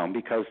microbiome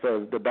because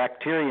the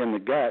bacteria in the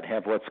gut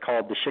have what's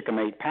called the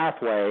shikimate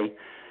pathway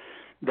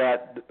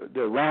that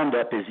the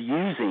Roundup is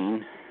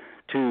using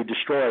to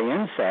destroy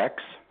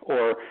insects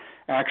or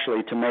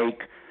actually to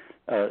make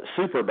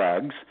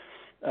superbugs.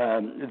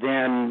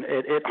 Then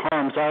it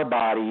harms our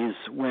bodies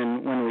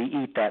when we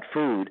eat that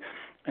food.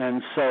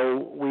 And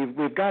so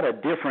we've got a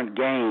different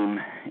game,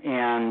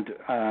 and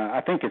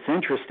I think it's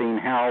interesting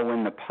how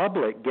when the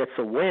public gets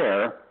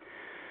aware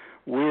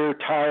we're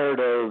tired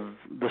of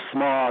the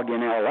smog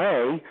in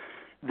L.A.,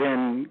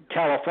 then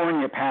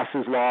California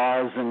passes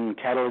laws and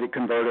catalytic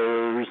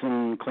converters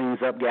and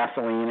cleans up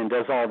gasoline and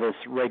does all this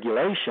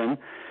regulation,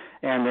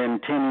 and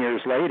then 10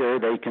 years later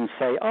they can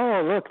say,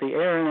 oh, look, the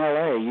air in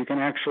L.A., you can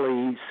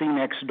actually see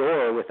next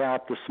door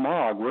without the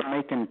smog. We're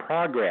making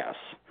progress.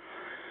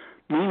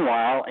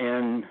 Meanwhile,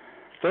 in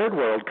third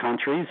world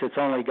countries, it's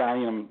only got,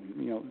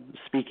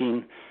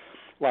 speaking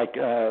like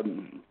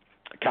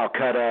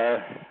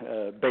Calcutta,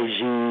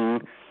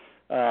 Beijing,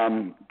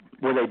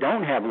 where they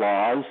don't have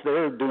laws,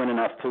 they're doing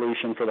enough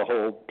pollution for the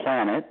whole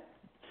planet,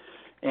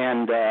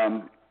 and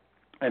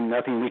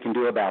nothing we can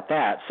do about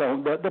that. So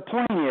the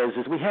point is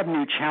we have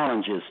new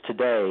challenges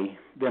today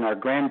than our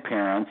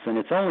grandparents, and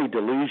it's only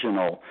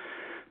delusional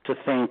to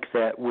think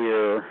that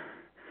we're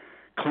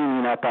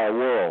cleaning up our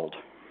world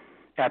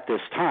at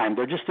this time.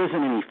 There just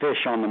isn't any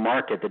fish on the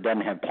market that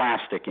doesn't have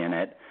plastic in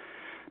it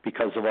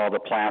because of all the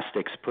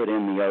plastics put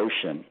in the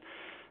ocean.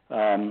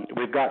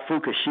 We've got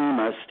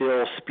Fukushima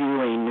still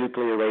spewing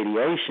nuclear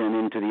radiation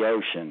into the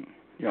ocean.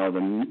 The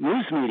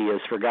news media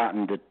has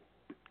forgotten to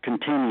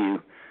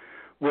continue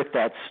with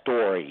that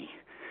story,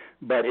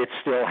 but it's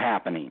still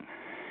happening.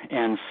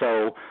 And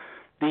so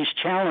these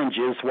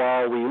challenges,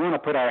 while we want to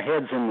put our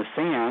heads in the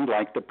sand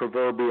like the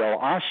proverbial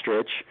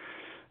ostrich,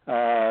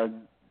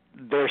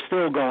 they're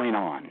still going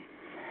on,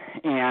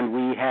 and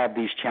we have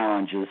these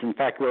challenges. In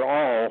fact, we're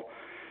all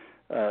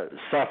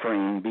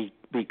suffering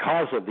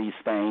because of these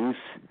things.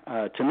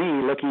 To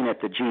me, looking at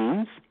the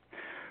genes,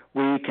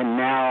 we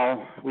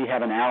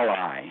have an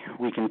ally.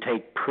 We can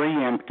take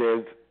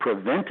preemptive,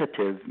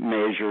 preventative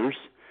measures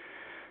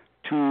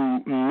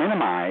to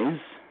minimize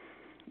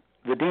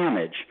the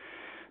damage.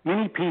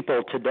 Many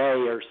people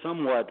today are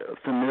somewhat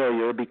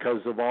familiar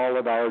because of all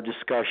of our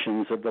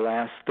discussions of the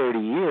last 30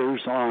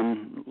 years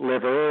on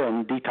liver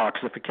and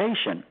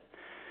detoxification.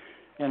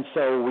 And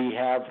so we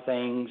have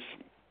things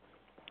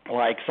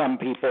like some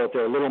people, if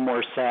they're a little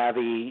more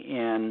savvy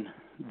in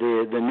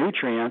the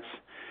nutrients,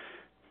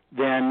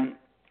 then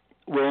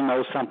we'll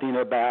know something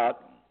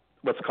about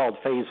what's called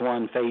phase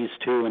 1, phase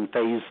 2, and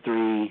phase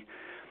 3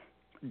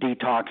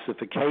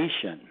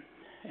 detoxification.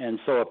 And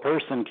so a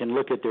person can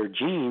look at their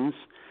genes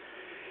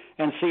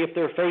and see if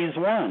their phase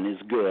 1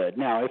 is good.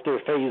 Now, if their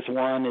phase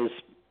 1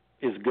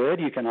 is good,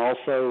 you can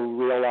also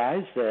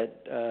realize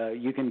that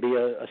you can be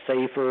a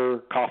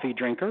safer coffee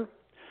drinker.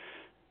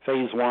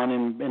 Phase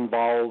 1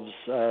 involves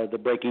the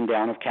breaking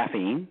down of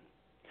caffeine.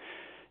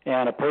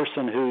 And a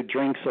person who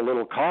drinks a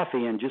little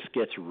coffee and just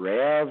gets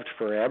revved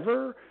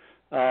forever,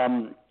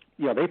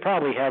 they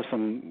probably have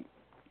some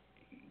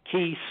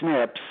key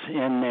SNPs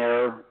in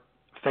their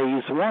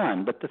phase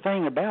 1. But the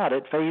thing about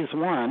it, phase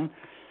 1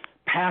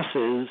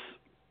 passes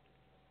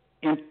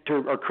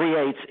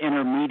creates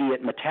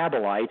intermediate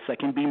metabolites that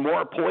can be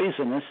more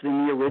poisonous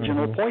than the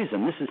original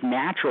poison. This is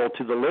natural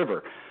to the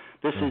liver.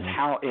 This is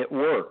how it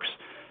works.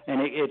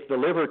 And if the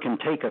liver can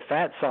take a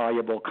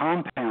fat-soluble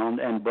compound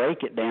and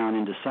break it down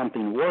into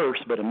something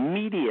worse, but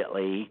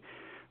immediately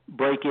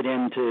break it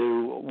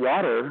into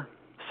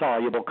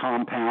water-soluble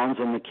compounds,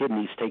 and the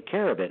kidneys take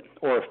care of it,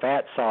 or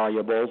fat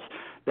solubles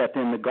that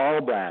then the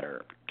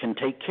gallbladder can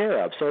take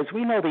care of. So as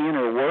we know the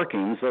inner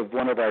workings of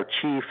one of our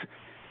chief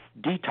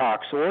detox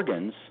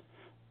organs,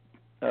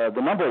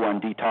 the number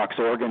one detox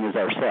organ is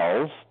our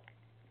cells.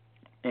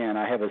 And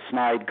I have a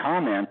snide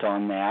comment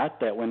on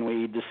that when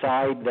we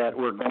decide that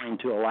we're going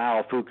to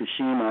allow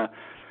Fukushima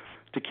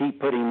to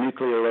keep putting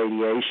nuclear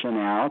radiation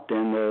out,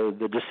 and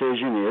the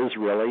decision is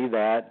really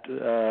that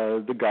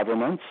the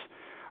governments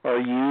are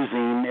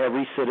using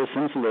every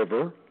citizen's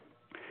liver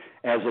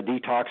as a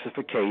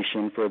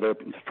detoxification for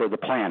the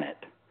planet.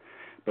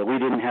 But we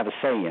didn't have a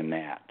say in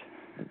that.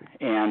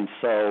 And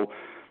so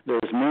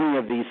there's many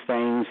of these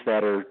things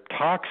that are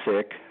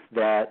toxic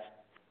that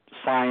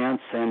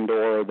science and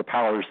or the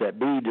powers that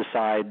be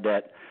decide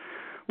that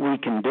we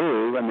can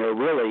do, and they're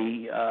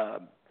really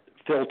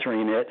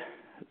filtering it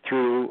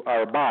through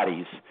our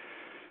bodies.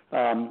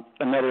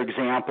 Another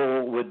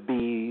example would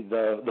be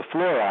the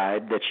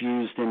fluoride that's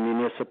used in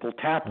municipal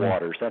tap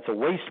waters. That's a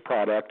waste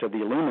product of the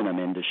aluminum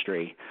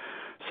industry.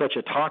 Such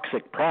a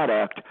toxic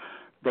product,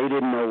 they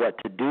didn't know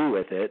what to do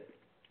with it,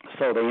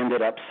 so they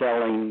ended up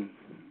selling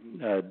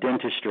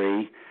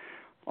dentistry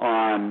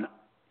on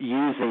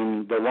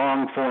using the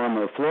wrong form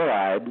of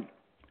fluoride,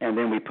 and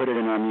then we put it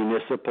in our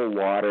municipal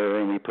water,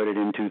 and we put it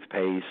in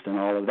toothpaste and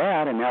all of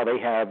that, and now they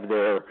have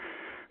their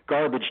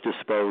garbage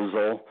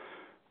disposal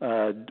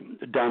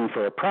done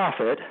for a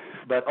profit.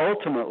 But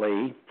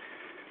ultimately,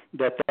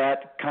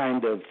 that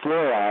kind of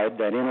fluoride,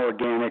 that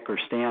inorganic or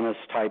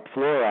stannous-type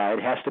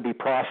fluoride, has to be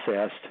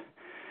processed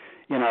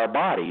in our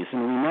bodies,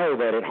 and we know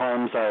that it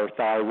harms our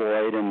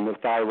thyroid and the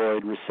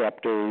thyroid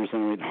receptors,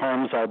 and it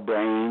harms our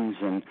brains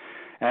and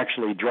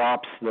actually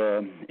drops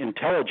the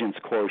intelligence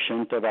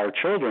quotient of our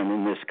children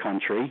in this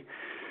country.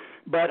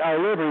 But our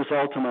livers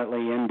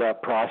ultimately end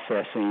up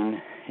processing,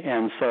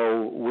 and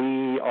so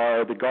we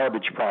are the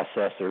garbage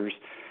processors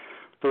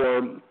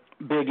for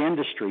big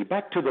industry.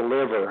 Back to the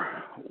liver,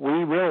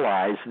 we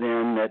realize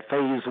then that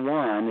phase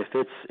one, if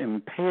it's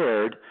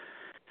impaired,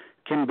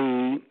 can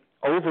be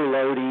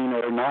overloading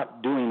or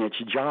not doing its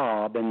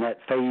job, and that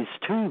phase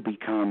two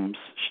becomes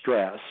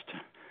stressed.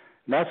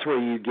 That's where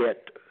you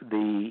get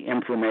the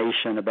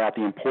information about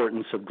the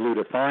importance of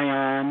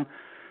glutathione,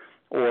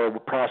 or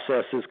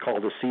processes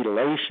called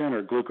acetylation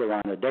or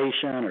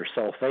glucuronidation or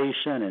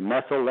sulfation and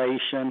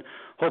methylation.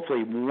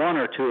 Hopefully one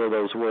or two of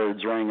those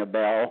words ring a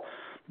bell.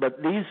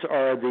 But these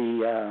are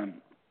the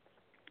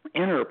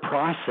inner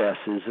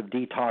processes of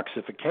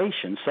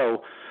detoxification.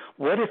 So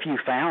what if you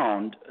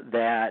found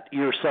that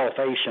your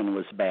sulfation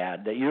was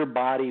bad, that your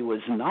body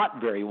was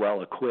not very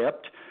well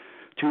equipped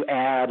to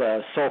add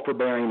a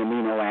sulfur-bearing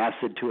amino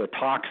acid to a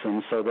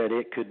toxin so that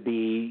it could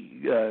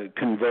be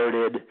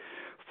converted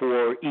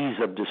for ease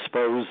of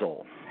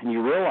disposal? And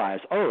you realize,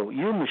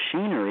 your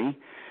machinery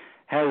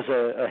has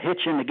a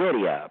hitch in the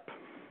giddy-up,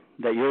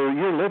 that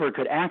your liver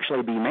could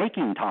actually be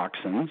making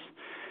toxins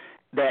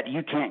that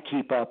you can't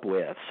keep up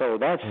with. So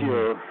that's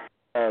your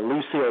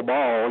Lucille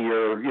Ball,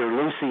 your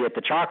Lucy at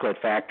the chocolate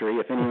factory,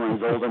 if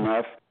anyone's old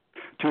enough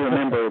to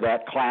remember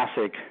that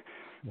classic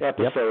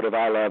episode of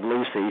I Love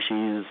Lucy.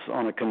 She's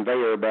on a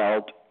conveyor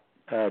belt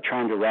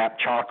trying to wrap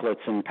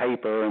chocolates in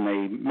paper, and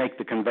they make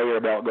the conveyor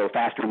belt go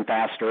faster and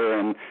faster,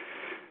 and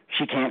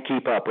she can't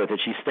keep up with it.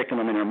 She's sticking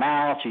them in her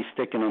mouth, she's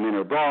sticking them in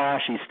her bra,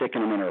 she's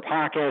sticking them in her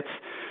pockets,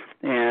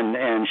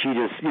 and she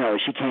just,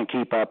 she can't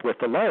keep up with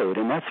the load.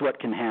 And that's what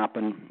can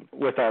happen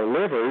with our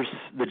livers.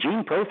 The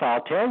gene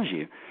profile tells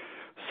you.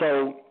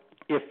 So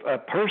if a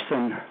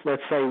person,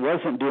 let's say,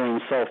 wasn't doing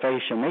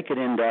sulfation, they could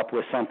end up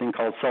with something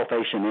called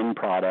sulfation end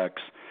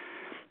products,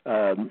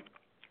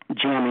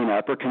 jamming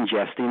up or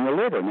congesting the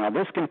liver. Now,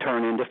 this can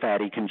turn into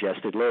fatty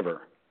congested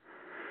liver,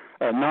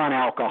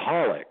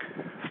 non-alcoholic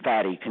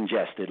fatty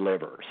congested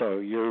liver. So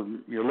you're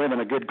living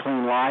a good,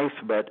 clean life,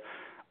 but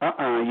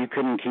you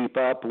couldn't keep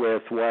up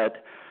with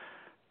what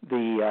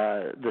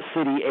the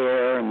city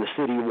air and the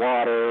city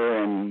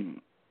water and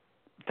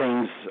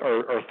things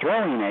are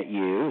throwing at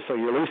you. So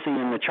you're Lucy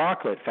in the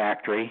chocolate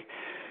factory.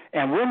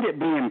 And wouldn't it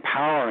be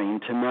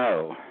empowering to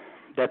know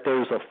that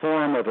there's a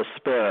form of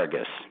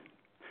asparagus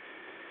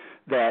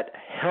that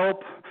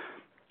help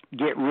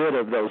get rid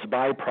of those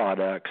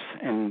byproducts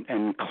and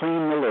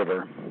clean the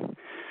liver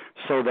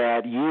so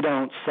that you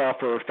don't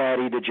suffer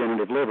fatty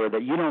degenerative liver,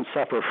 that you don't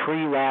suffer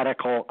free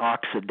radical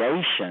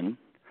oxidation?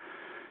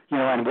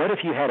 And what if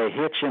you had a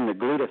hitch in the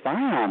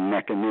glutathione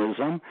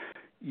mechanism?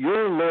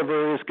 Your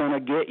liver is going to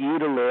get you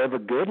to live a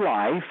good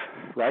life,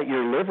 right?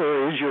 Your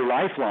liver is your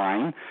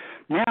lifeline.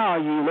 Now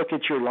you look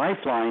at your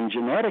lifeline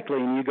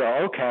genetically and you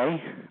go,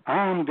 okay,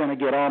 I'm going to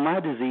get all my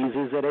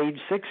diseases at age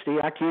 60.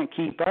 I can't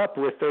keep up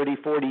with 30,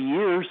 40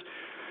 years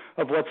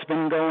of what's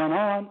been going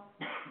on.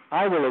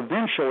 I will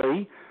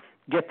eventually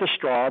get the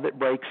straw that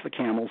breaks the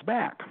camel's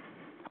back.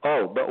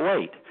 Oh, but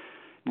wait,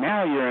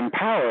 now you're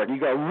empowered. You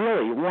go,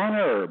 really, one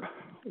herb,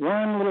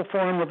 one little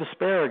form of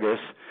asparagus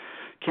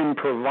can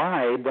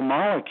provide the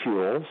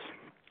molecules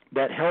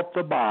that help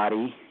the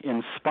body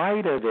in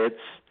spite of its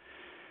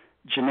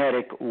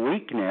genetic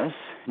weakness.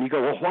 And you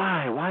go, well,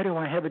 why? Why do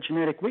I have a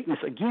genetic weakness?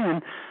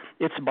 Again,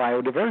 it's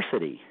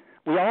biodiversity.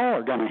 We all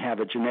are going to have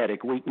a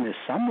genetic weakness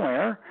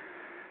somewhere.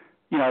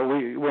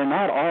 we're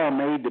not all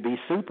made to be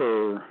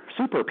super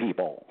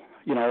people.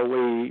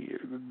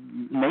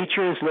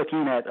 Nature is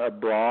looking at a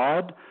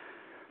broad,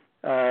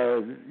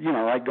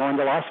 like going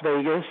to Las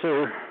Vegas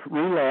or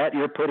roulette.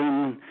 You're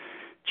putting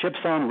chips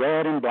on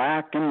red and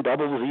black and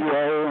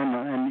 00,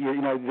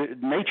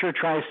 and nature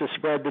tries to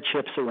spread the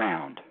chips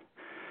around.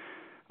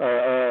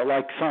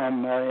 Like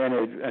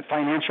a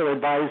financial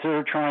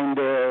advisor trying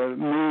to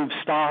move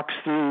stocks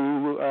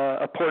through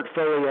a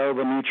portfolio of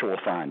a mutual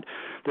fund.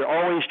 They're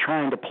always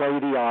trying to play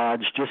the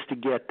odds just to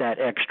get that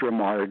extra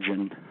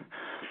margin.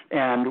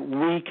 And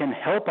we can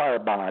help our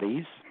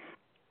bodies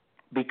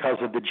because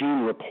of the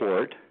gene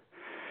report,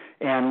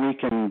 and we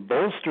can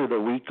bolster the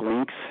weak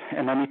links.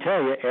 And let me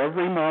tell you,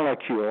 every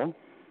molecule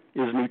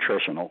is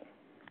nutritional.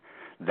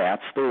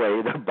 That's the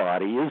way the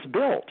body is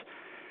built.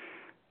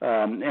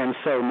 And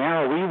so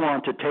now we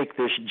want to take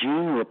this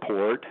gene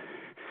report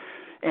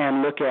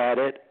and look at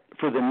it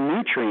for the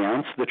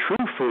nutrients, the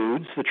true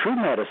foods, the true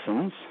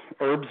medicines,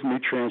 herbs,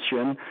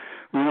 nutrition.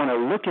 We want to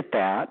look at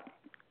that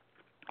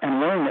and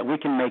learn that we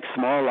can make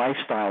small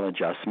lifestyle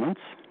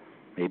adjustments,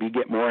 maybe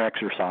get more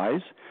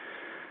exercise,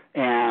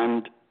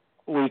 and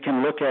we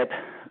can look at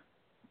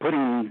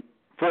putting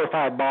 4 or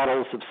 5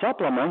 bottles of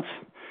supplements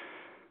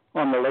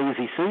on the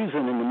Lazy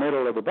Susan in the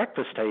middle of the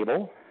breakfast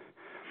table.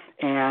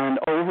 And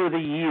over the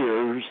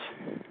years,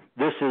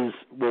 this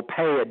will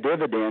pay a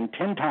dividend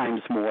 10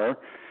 times more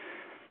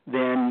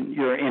than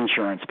your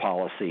insurance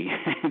policy,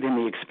 than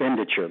the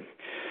expenditure.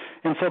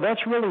 And so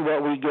that's really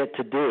what we get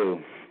to do.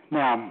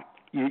 Now,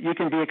 you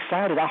can be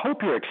excited. I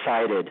hope you're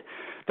excited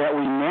that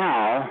we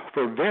now,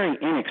 for very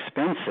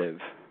inexpensive,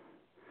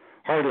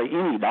 hardly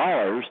any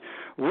dollars,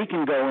 we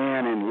can go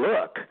in and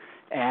look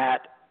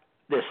at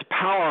this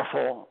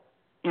powerful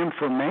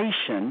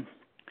information.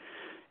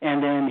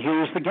 And then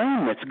here's the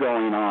game that's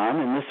going on,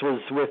 and this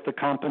was with the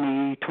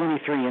company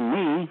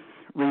 23andMe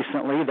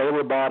recently. They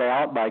were bought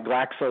out by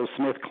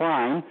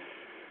GlaxoSmithKline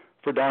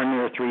for darn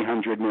near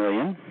 $300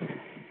 million,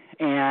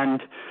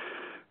 and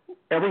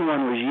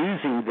everyone was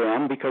using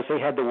them because they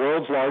had the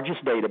world's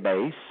largest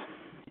database,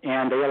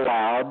 and they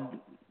allowed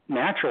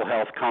natural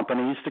health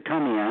companies to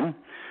come in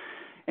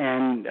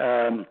and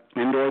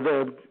or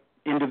the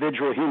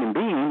individual human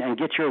being and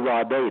get your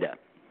raw data,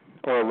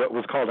 or what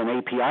was called an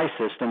API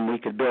system. We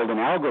could build an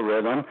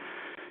algorithm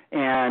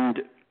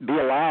and be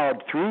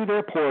allowed through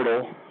their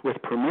portal with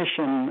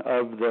permission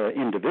of the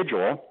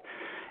individual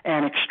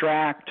and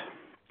extract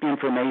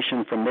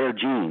information from their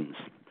genes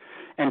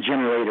and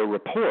generate a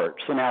report.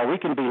 So now we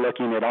can be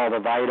looking at all the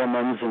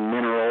vitamins and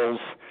minerals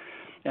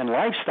and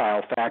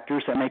lifestyle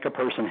factors that make a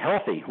person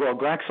healthy. Well,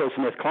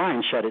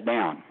 GlaxoSmithKline shut it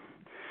down.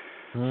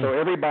 So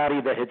everybody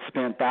that had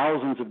spent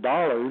thousands of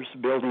dollars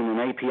building an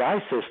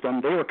API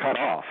system, they were cut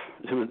off.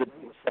 It was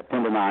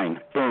September 9.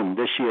 Boom,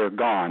 this year,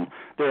 gone.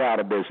 They're out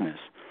of business.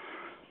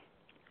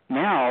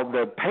 Now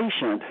the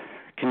patient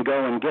can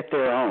go and get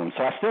their own.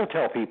 So I still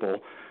tell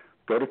people,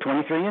 go to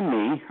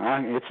 23andMe.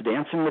 It's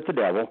dancing with the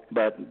devil,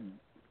 but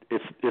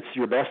it's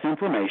your best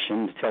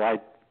information until I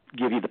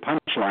give you the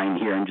punchline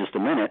here in just a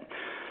minute.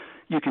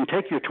 You can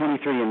take your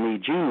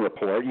 23andMe gene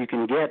report. You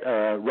can get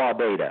raw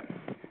data.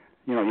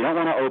 You don't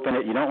want to open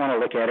it. You don't want to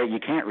look at it. You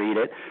can't read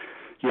it.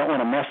 You don't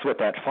want to mess with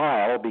that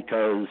file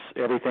because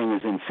everything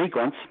is in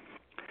sequence.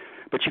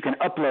 But you can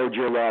upload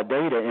your raw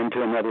data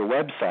into another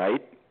website,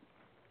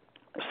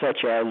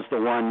 such as the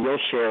one you'll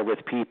share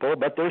with people,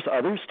 but there's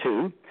others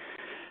too.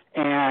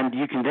 And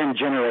you can then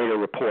generate a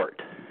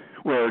report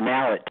where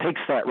now it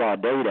takes that raw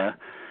data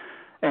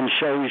and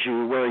shows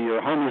you where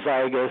you're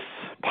homozygous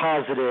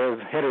positive,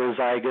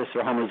 heterozygous,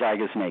 or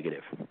homozygous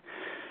negative.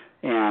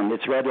 And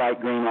it's red light,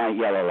 green light,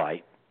 yellow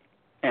light.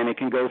 And it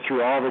can go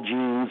through all the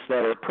genes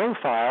that are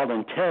profiled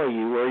and tell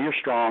you where you're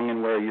strong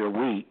and where you're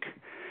weak.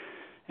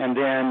 And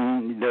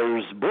then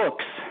there's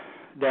books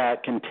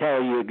that can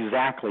tell you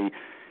exactly,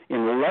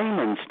 in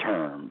layman's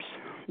terms,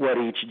 what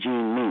each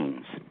gene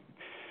means.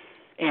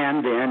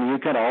 And then you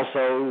can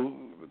also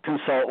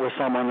consult with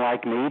someone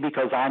like me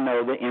because I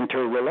know the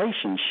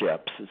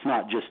interrelationships. It's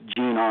not just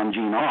gene on,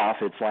 gene off.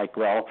 It's like,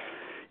 well,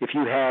 if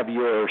you have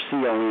your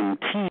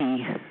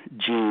COMT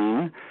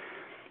gene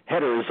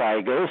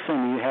heterozygous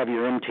and you have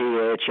your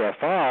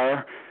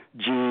MTHFR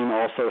gene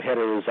also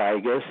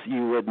heterozygous,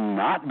 you would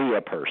not be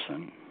a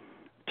person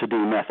to do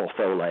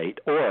methylfolate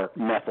or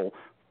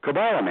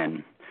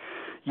methylcobalamin.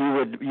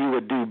 You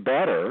would do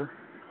better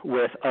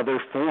with other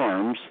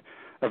forms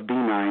of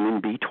B9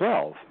 and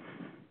B12.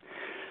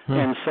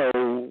 And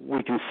so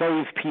we can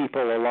save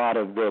people a lot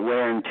of the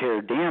wear and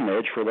tear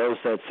damage for those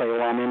that say,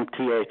 well, I'm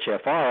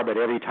MTHFR, but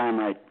every time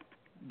I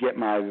get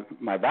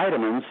my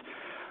vitamins,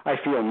 I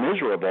feel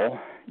miserable.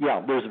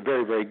 Yeah, there's a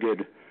very, very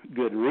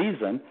good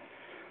reason.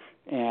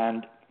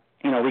 And,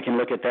 we can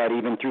look at that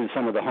even through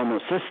some of the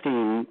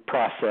homocysteine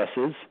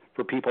processes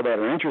for people that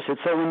are interested.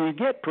 So when you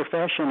get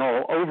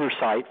professional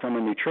oversight from a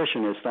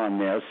nutritionist on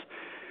this,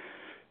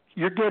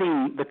 you're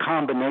getting the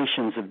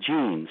combinations of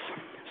genes.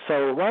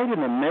 So right in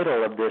the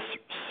middle of this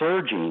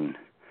surging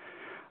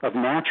of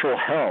natural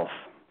health,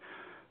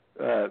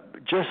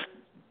 just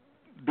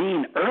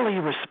being early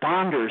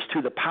responders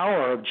to the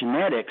power of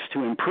genetics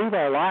to improve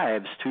our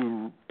lives,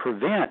 to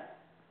prevent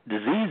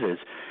diseases,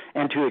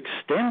 and to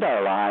extend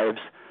our lives,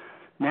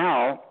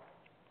 now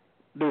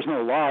there's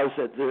no laws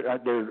that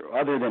they're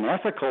other than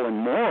ethical and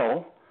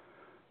moral,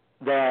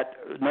 that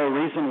no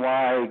reason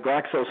why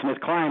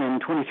GlaxoSmithKline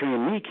and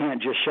 23andMe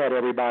can't just shut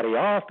everybody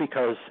off,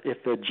 because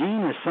if the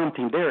gene is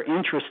something they're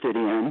interested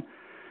in,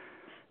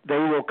 they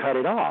will cut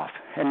it off.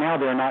 And now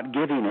they're not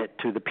giving it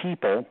to the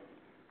people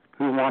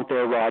who want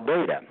their raw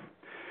data.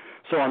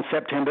 So on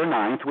September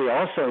 9th, we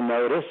also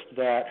noticed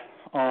that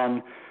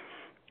on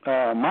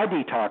my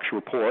detox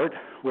report,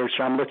 which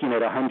I'm looking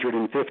at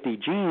 150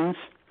 genes,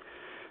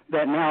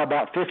 that now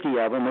about 50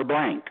 of them are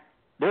blank.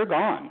 They're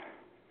gone.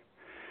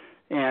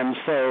 And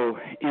so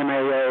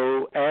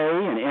MAO-A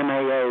and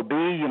MAO-B,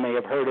 you may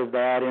have heard of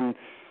that, and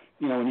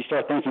when you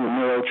start thinking of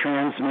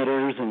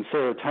neurotransmitters and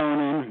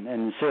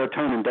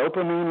serotonin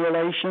dopamine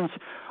relations,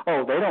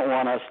 they don't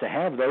want us to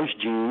have those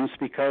genes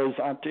because,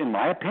 in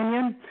my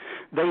opinion,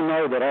 they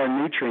know that our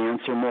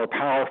nutrients are more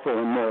powerful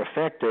and more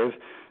effective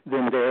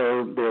than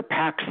their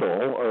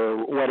Paxil or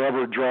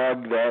whatever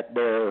drug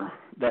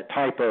that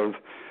type of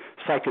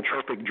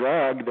psychotropic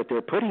drug that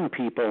they're putting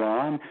people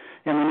on,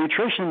 and the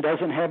nutrition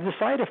doesn't have the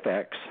side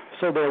effects.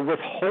 So they're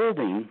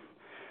withholding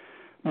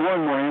more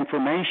and more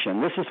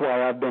information. This is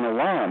why I've been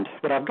alarmed.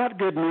 But I've got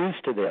good news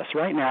to this.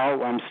 Right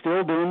now, I'm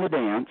still doing the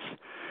dance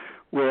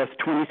with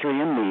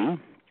 23andMe.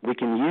 We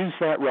can use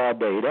that raw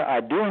data.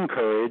 I do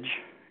encourage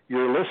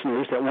your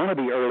listeners that want to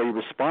be early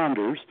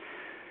responders,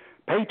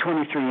 pay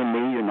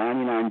 23andMe your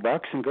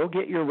 $99 and go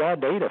get your raw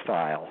data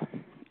file.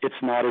 It's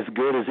not as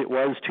good as it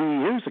was 2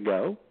 years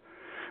ago,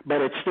 but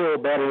it's still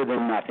better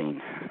than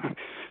nothing.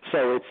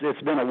 So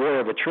it's been a war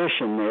of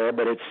attrition there,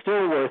 but it's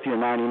still worth your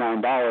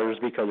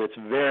 $99 because it's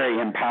very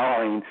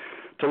empowering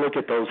to look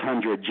at those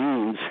 100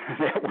 genes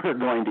that we're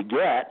going to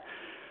get.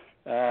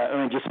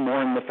 Just more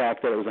than the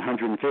fact that it was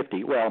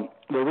 150. Well,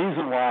 the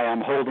reason why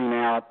I'm holding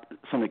out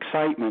some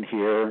excitement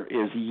here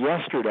is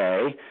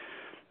yesterday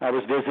I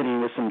was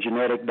visiting with some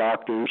genetic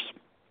doctors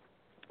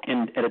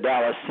at a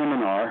Dallas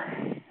seminar,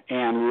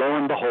 and lo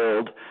and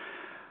behold,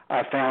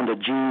 I found a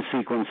gene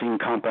sequencing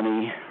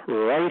company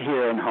right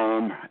here in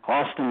home,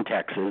 Austin,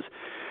 Texas,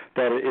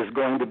 that is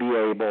going to be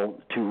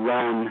able to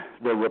run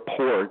the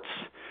reports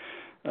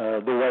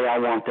the way I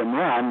want them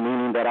run,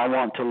 meaning that I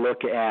want to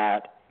look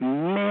at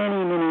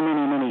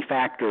many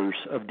factors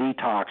of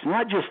detox,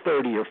 not just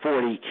 30 or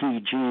 40 key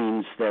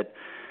genes that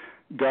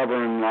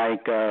govern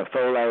like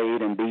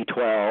folate and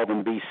B12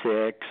 and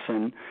B6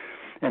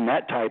 and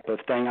that type of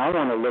thing. I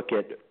want to look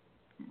at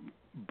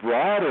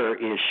broader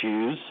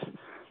issues,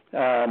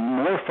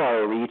 more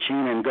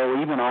far-reaching, and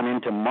go even on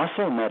into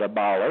muscle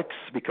metabolics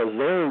because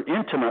they're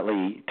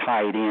intimately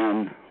tied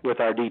in with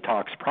our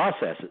detox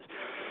processes.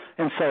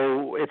 And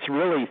so it's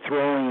really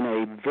throwing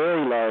a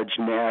very large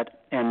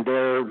net, and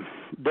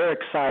they're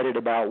excited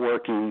about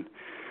working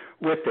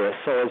with this.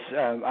 So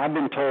I've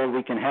been told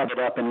we can have it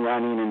up and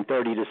running in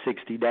 30 to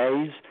 60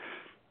 days.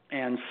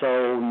 And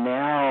so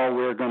now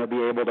we're going to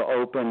be able to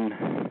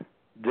open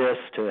this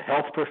to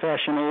health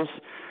professionals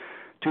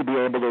to be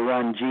able to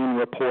run gene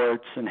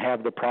reports and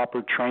have the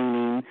proper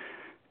training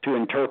to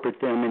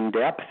interpret them in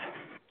depth.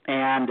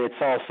 And it's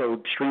also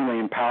extremely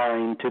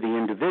empowering to the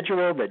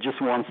individual that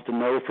just wants to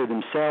know for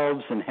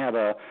themselves and have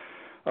a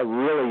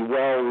really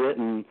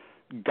well-written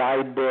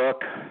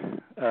guidebook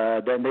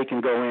that they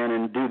can go in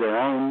and do their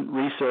own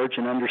research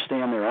and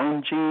understand their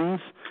own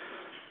genes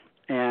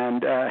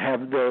and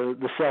have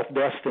the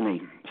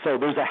self-destiny. So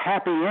there's a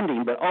happy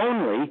ending, but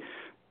only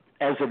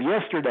as of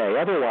yesterday.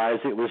 Otherwise,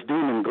 it was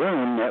doom and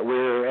gloom that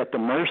we're at the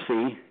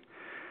mercy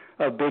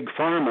of Big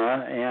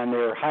Pharma and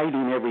they're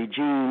hiding every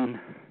gene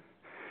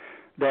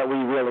that we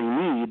really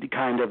need,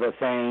 kind of a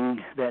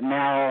thing, that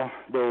now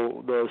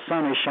the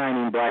sun is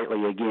shining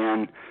brightly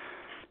again,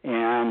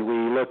 and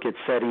we look at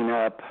setting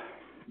up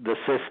the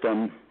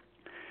system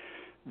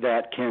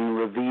that can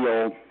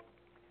reveal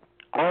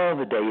all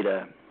the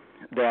data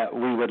that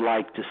we would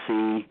like to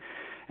see.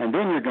 And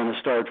then you're going to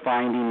start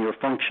finding your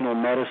functional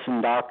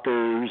medicine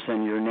doctors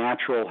and your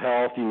natural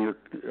health and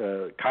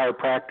your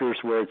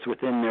chiropractors where it's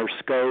within their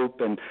scope,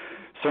 and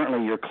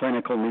certainly your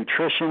clinical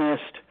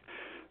nutritionist.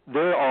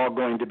 They're all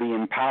going to be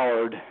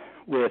empowered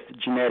with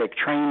genetic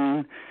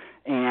training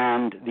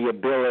and the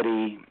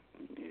ability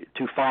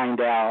to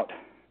find out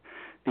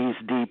these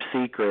deep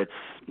secrets.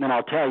 And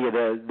I'll tell you,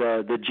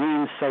 the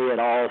genes say it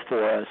all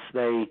for us.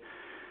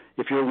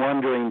 If you're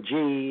wondering,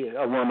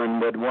 a woman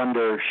would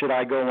wonder, should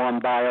I go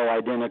on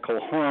bioidentical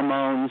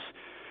hormones?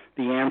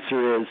 The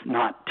answer is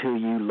not till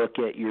you look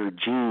at your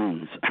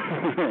genes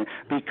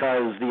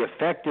because the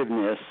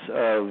effectiveness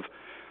of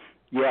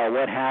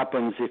what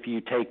happens if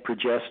you take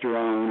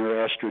progesterone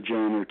or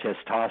estrogen or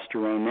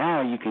testosterone?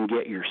 Now you can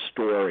get your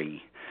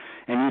story,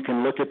 and you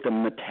can look at the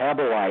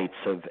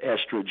metabolites of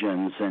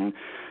estrogens and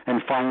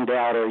find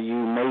out, are you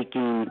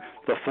making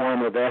the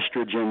form of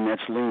estrogen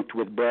that's linked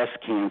with breast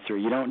cancer?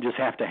 You don't just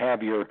have to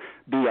have your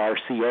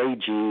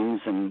BRCA genes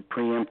and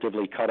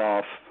preemptively cut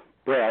off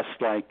breast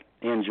like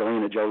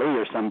Angelina Jolie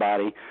or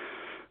somebody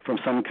from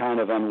some kind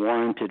of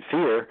unwarranted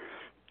fear,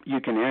 you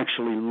can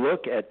actually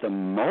look at the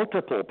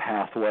multiple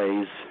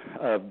pathways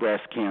of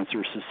breast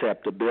cancer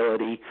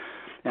susceptibility.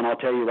 And I'll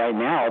tell you right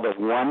now, the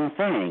one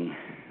thing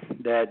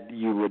that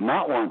you would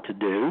not want to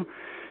do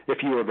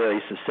if you were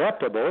very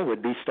susceptible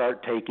would be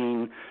start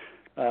taking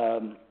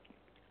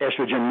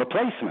estrogen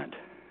replacement.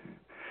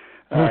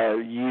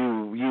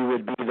 You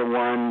would be the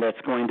one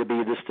that's going to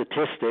be the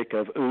statistic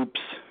of,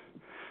 oops,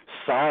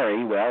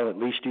 sorry, well, at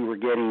least you were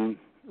getting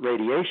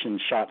radiation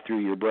shot through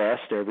your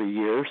breast every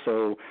year,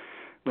 so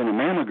in a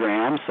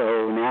mammogram,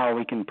 so now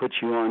we can put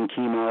you on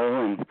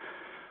chemo, and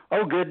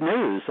oh, good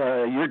news,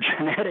 your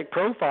genetic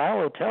profile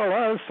will tell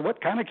us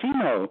what kind of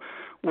chemo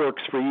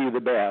works for you the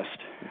best.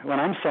 When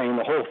I'm saying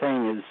the whole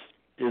thing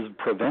is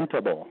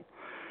preventable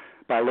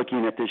by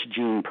looking at this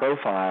gene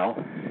profile,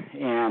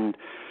 and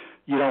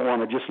you don't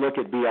want to just look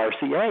at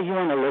BRCA, you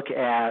want to look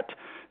at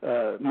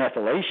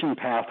methylation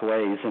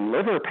pathways and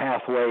liver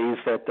pathways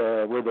that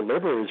where the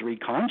liver is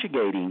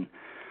reconjugating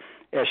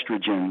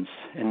estrogens,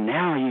 and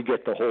now you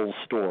get the whole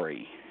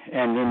story,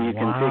 and then you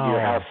can figure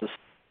how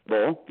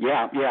susceptible.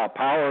 Yeah,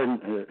 power,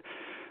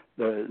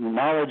 the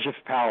knowledge of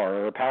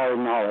power, or power of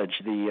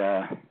knowledge.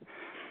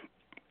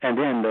 And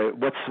then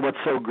what's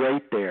so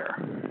great there?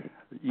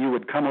 You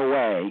would come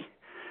away,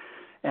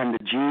 and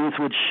the genes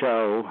would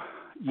show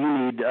you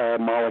need a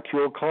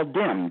molecule called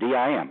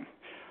DIM,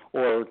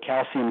 or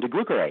calcium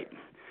diglucarate.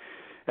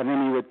 And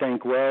then you would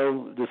think,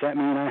 well, does that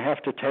mean I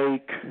have to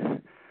take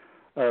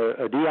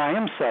a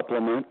DIM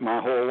supplement my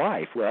whole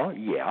life? Well,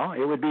 yeah,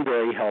 it would be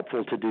very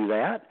helpful to do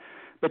that.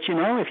 But,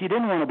 if you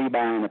didn't want to be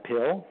buying a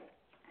pill,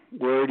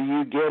 where do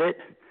you get it?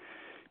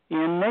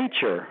 In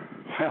nature.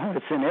 Well,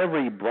 it's in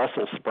every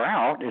Brussels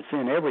sprout. It's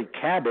in every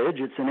cabbage.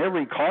 It's in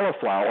every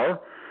cauliflower.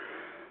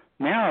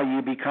 Now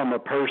you become a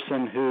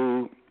person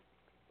who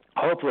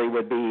hopefully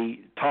would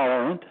be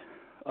tolerant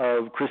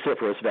of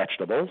cruciferous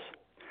vegetables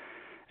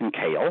and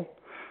kale,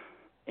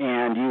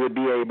 and you would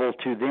be able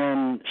to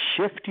then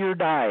shift your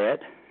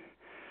diet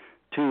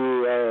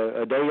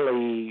to a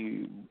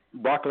daily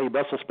broccoli,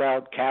 Brussels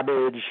sprout,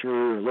 cabbage,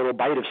 or a little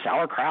bite of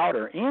sauerkraut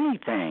or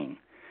anything,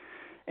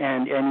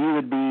 and you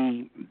would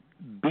be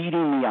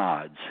beating the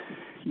odds.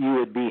 You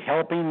would be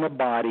helping the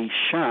body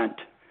shunt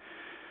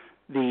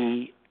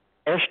the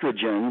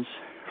estrogens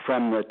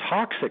from the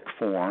toxic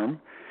form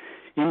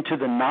into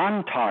the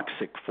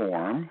non-toxic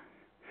form.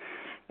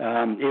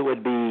 It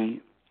would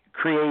be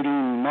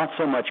creating not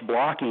so much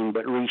blocking,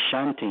 but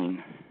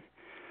reshunting.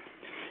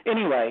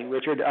 Anyway,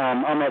 Richard,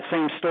 on that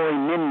same story,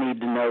 men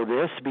need to know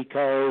this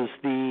because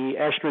the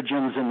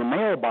estrogens in the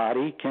male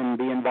body can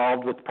be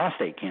involved with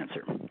prostate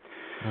cancer.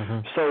 Mm-hmm.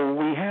 So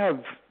we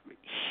have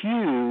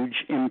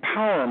huge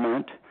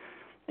empowerment,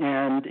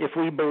 and if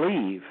we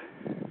believe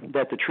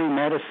that the true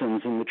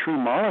medicines and the true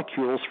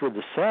molecules for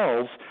the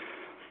cells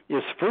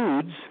is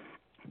foods,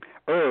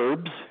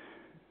 herbs,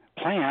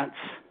 plants,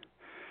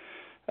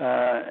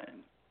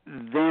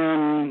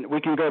 then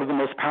we can go to the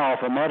most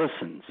powerful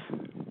medicines.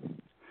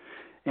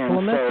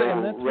 And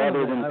so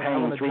rather than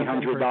paying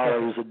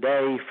 $300 a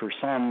day for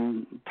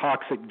some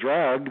toxic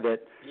drug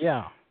that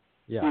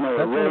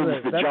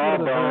erodes the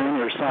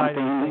jawbone or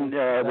something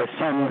with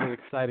some... One of the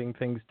exciting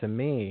things to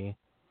me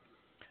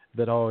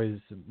that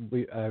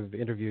I've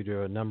interviewed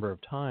you a number of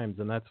times,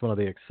 and that's one of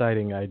the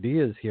exciting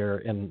ideas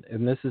here, and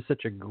this is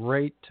such a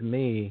great, to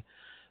me,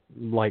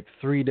 like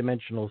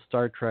three-dimensional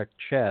Star Trek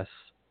chess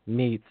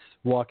meets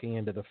walking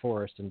into the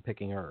forest and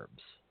picking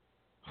herbs.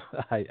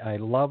 I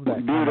love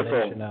that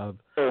combination of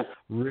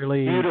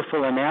really...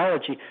 Beautiful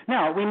analogy.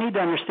 Now, we need to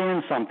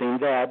understand something,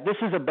 that this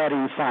is a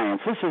budding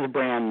science. This is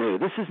brand new.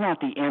 This is not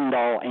the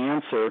end-all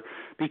answer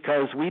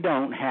because we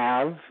don't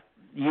have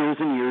years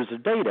and years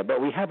of data,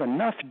 but we have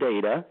enough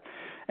data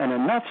and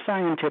enough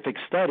scientific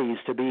studies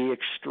to be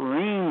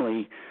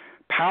extremely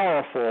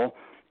powerful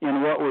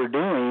in what we're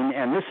doing,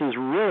 and this is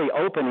really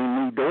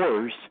opening new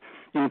doors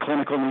in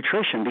clinical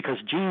nutrition because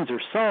genes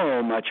are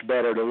so much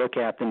better to look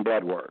at than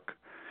blood work.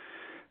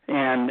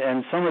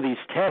 And some of these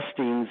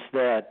testings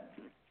that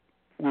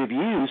we've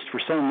used for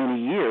so many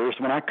years,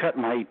 when I cut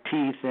my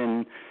teeth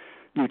in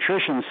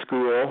nutrition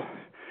school,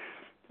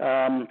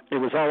 it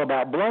was all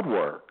about blood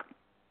work.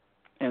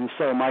 And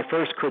so my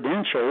first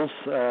credentials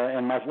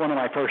and one of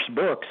my first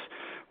books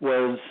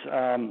was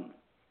a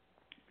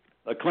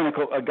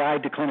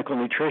guide to clinical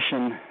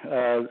nutrition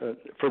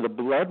for the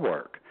blood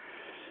work.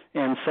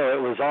 And so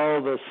it was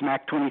all the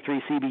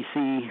SMAC23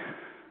 CBC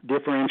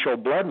differential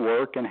blood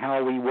work and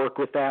how we work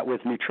with that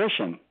with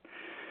nutrition.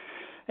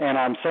 And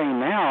I'm saying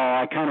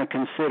now I kind of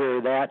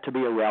consider that to be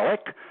a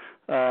relic,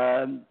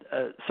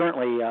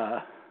 certainly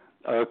a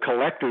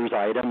collector's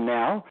item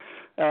now,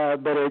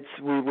 but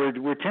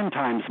we're 10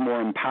 times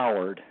more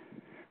empowered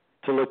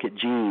to look at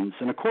genes.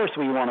 And of course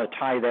we want to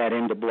tie that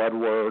into blood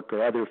work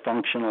or other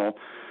functional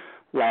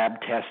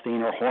lab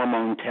testing or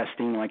hormone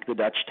testing like the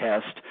Dutch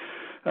test,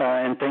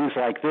 and things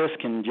like this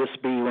can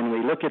just be, when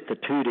we look at the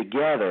two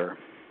together,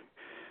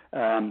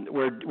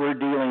 we're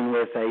dealing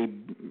with a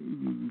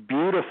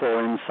beautiful,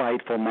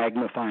 insightful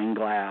magnifying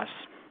glass.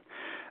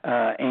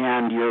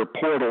 and your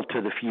portal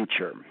to the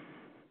future.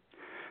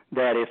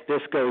 That if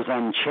this goes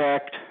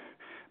unchecked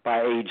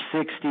by age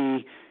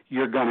 60,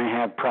 you're going to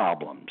have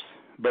problems.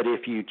 But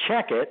if you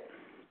check it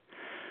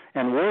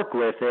and work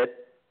with it,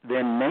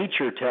 then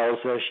nature tells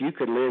us you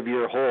could live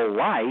your whole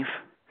life.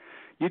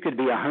 You could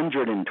be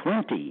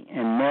 120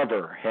 and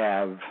never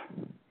have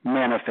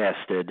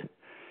manifested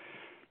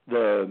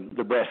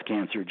the breast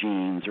cancer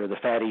genes or the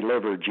fatty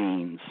liver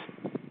genes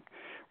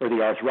or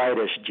the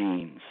arthritis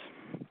genes.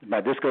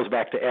 But this goes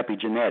back to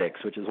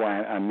epigenetics, which is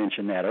why I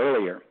mentioned that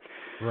earlier.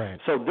 Right.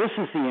 So this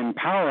is the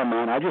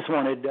empowerment. I just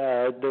wanted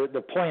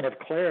the point of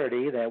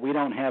clarity that we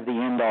don't have the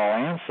end-all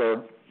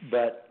answer,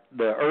 but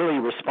the early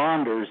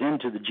responders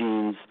into the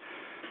genes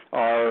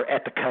are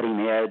at the cutting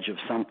edge of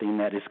something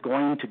that is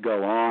going to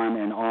go on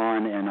and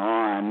on and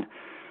on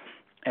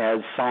as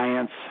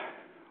science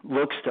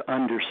looks to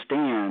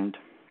understand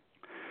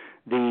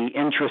the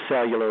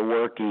intracellular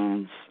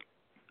workings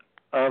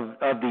of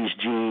these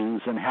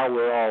genes and how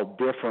we're all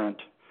different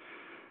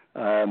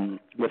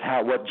with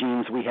what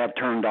genes we have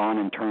turned on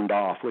and turned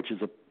off, which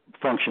is a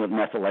function of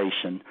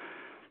methylation,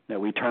 that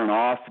we turn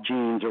off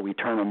genes or we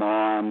turn them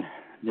on.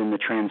 Then the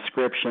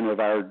transcription of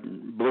our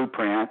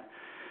blueprint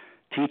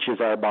teaches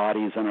our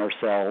bodies and our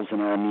cells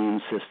and our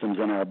immune systems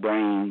and our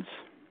brains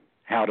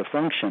how to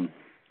function.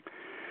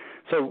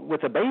 So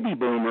with the baby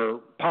boomer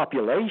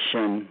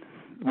population,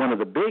 one of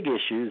the big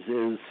issues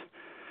is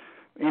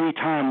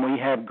anytime we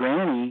have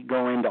Granny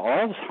go into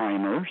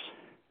Alzheimer's,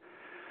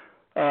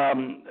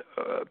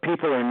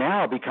 people are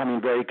now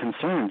becoming very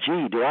concerned.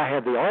 Gee, do I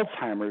have the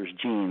Alzheimer's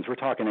genes? We're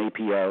talking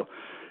APO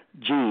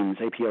genes,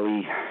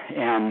 APOE,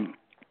 and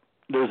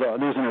there's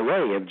an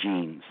array of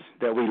genes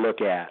that we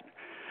look at.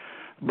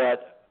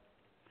 But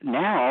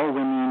now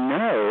when you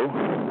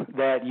know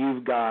that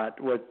you've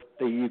got what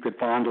you could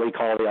fondly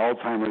call the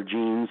Alzheimer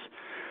genes,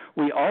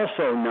 we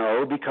also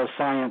know, because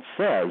science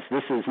says,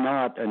 this is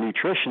not a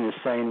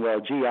nutritionist saying,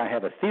 well, gee, I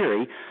have a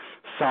theory.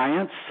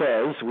 Science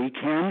says we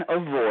can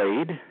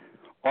avoid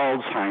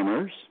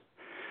Alzheimer's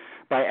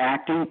by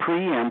acting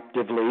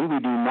preemptively. We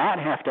do not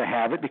have to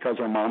have it because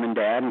our mom and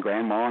dad and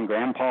grandma and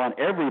grandpa and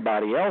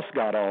everybody else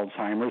got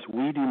Alzheimer's.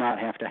 We do not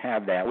have to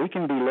have that. We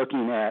can be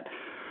looking at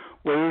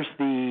where's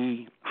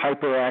the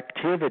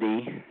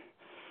hyperactivity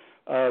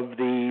of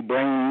the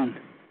brain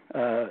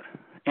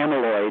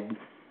amyloid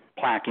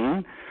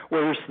plaquing,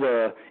 where's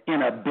the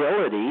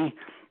inability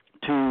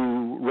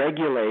to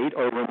regulate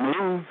or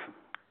remove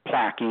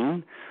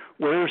plaquing,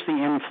 where's the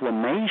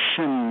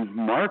inflammation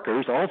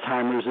markers.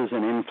 Alzheimer's is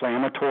an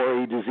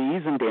inflammatory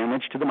disease and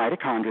damage to the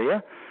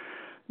mitochondria.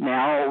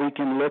 Now we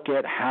can look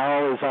at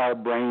how is our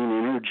brain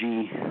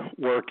energy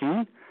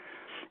working,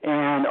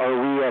 and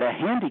are we at a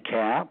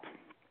handicap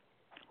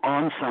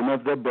on some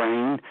of the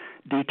brain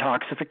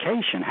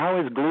detoxification? How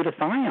is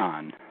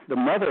glutathione, the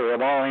mother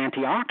of all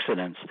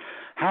antioxidants,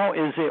 how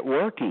is it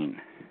working?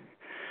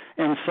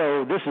 And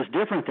so this is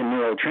different than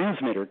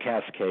neurotransmitter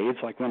cascades,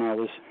 like when I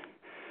was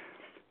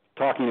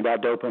talking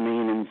about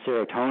dopamine and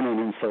serotonin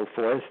and so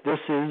forth. This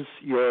is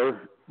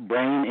your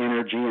brain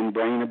energy and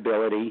brain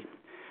ability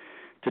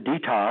to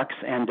detox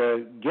and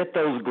to get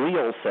those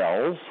glial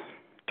cells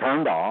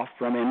turned off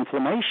from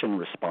inflammation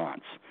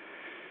response.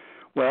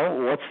 Well,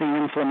 what's the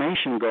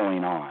inflammation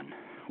going on?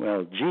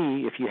 Well,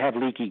 gee, if you have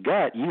leaky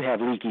gut, you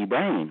have leaky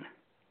brain.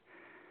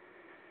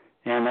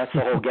 And that's the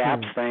whole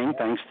GAPS thing,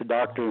 thanks to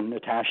Dr.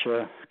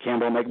 Natasha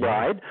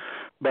Campbell-McBride.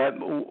 But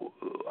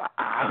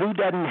who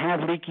doesn't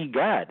have leaky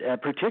gut,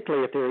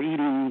 particularly if they're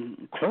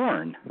eating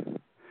corn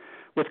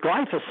with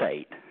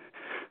glyphosate?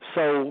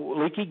 So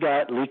leaky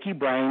gut, leaky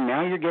brain,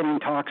 now you're getting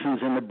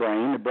toxins in the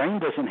brain. The brain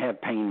doesn't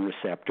have pain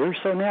receptors,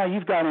 so now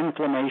you've got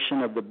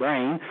inflammation of the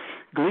brain.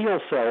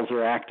 Glial cells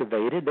are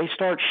activated. They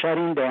start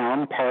shutting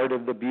down part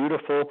of the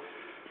beautiful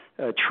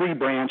tree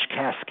branch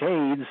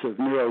cascades of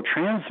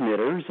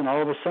neurotransmitters, and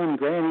all of a sudden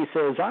Granny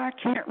says, I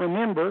can't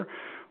remember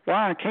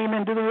why I came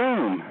into the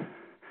room.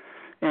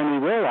 And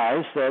we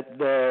realize that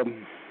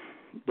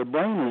the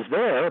brain is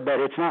there, but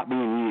it's not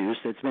being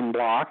used. It's been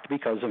blocked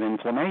because of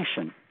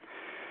inflammation.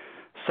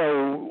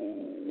 So,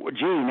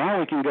 gee, now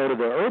we can go to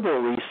the herbal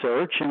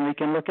research and we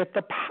can look at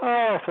the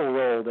powerful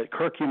role that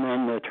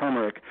curcumin, the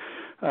turmeric,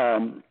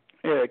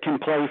 can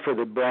play for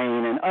the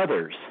brain and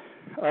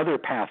other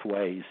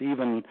pathways,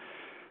 even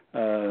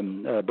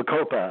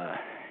Bacopa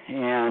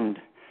and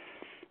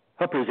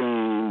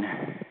huperzine,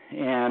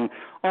 and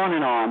on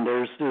and on.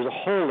 There's a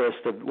whole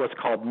list of what's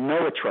called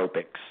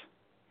nootropics,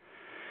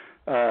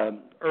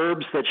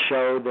 herbs that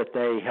show that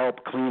they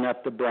help clean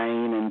up the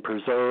brain and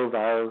preserve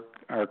our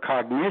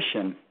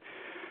cognition.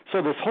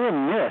 So this whole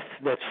myth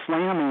that's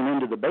slamming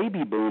into the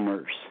baby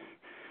boomers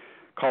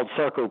called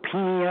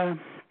sarcopenia,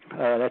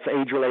 that's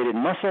age-related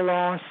muscle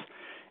loss,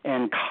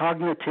 and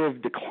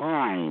cognitive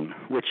decline,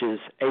 which is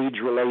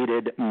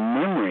age-related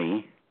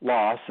memory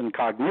loss and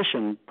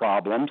cognition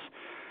problems,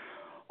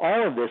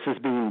 all of this is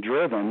being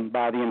driven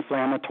by the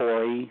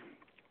inflammatory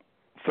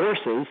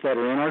forces that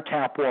are in our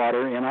tap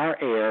water, in our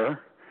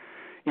air,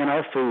 in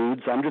our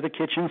foods, under the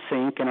kitchen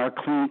sink, in our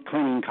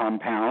cleaning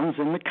compounds,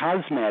 in the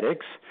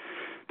cosmetics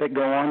that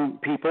go on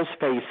people's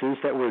faces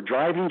that were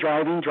driving,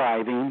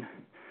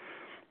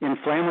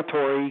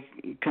 inflammatory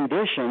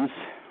conditions,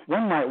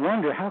 one might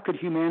wonder, how could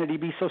humanity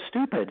be so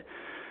stupid?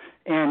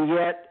 And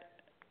yet,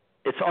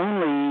 it's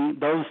only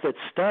those that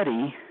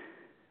study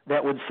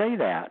that would say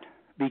that,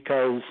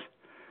 because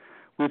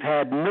we've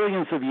had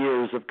millions of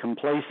years of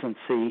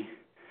complacency,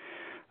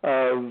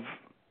 of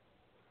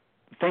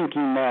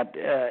thinking that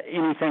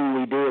anything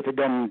we do, if it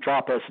doesn't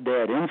drop us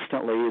dead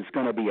instantly, is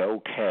going to be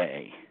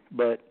okay.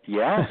 But,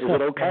 yeah, is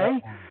it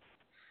okay?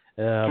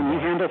 Can you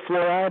handle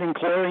fluoride and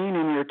chlorine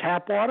in your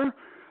tap water?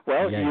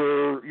 Well,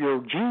 your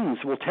genes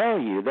will tell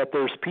you that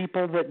there's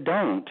people that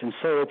don't. And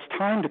so it's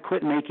time to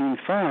quit making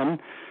fun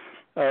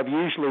of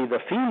usually the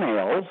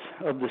females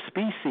of the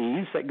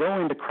species that go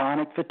into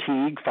chronic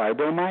fatigue,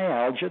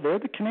 fibromyalgia. They're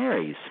the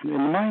canaries in the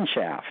mine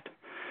shaft.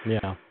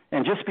 Yeah.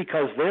 And just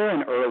because they're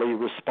an early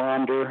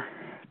responder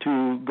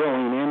to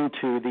going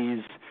into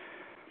these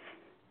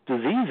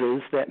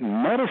diseases that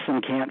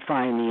medicine can't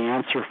find the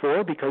answer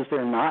for, because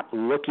they're not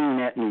looking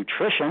at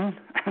nutrition,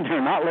 they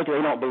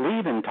don't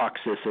believe in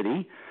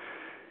toxicity,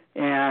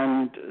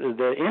 and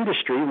the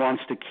industry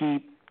wants to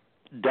keep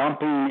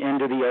dumping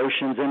into the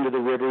oceans, into the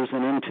rivers,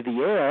 and into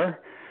the air.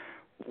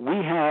 We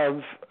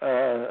have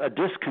a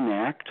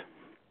disconnect,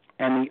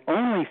 and the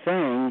only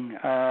thing,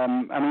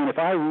 if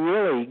I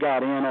really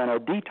got in on a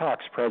detox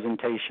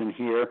presentation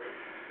here,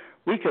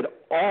 we could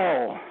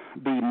all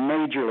be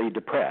majorly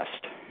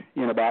depressed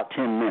in about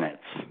 10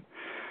 minutes.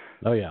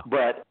 Oh, yeah.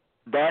 But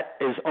that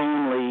is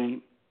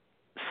only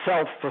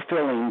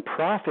self-fulfilling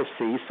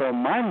prophecy. So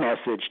my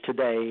message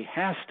today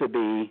has to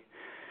be,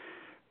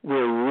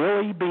 we're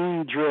really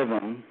being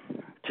driven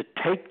to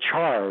take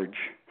charge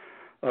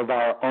of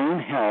our own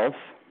health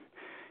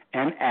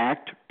and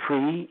act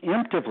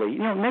preemptively.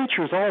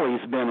 Nature's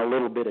always been a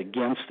little bit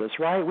against us,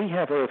 right? We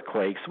have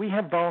earthquakes. We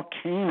have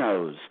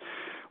volcanoes.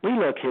 We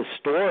look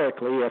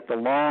historically at the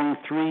long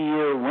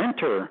 3-year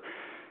winter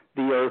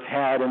the Earth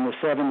had in the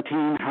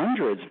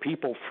 1700s,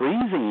 people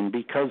freezing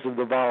because of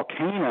the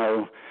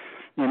volcano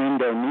in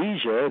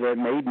Indonesia that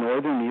made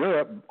Northern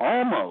Europe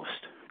almost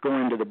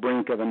going to the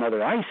brink of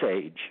another ice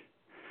age.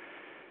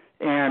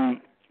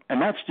 And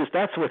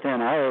that's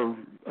within our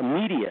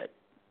immediate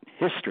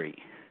history.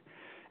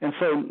 And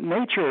so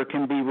nature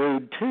can be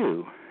rude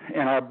too,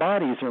 and our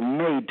bodies are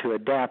made to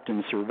adapt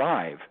and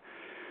survive.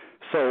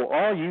 So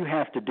all you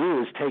have to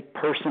do is take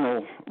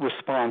personal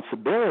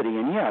responsibility.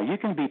 And yeah, you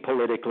can be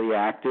politically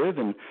active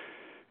and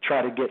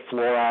try to get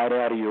fluoride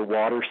out of your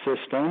water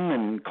system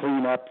and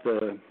clean up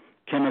the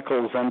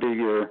chemicals under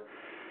your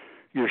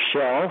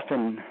shelf,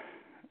 and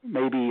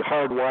maybe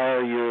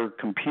hardwire your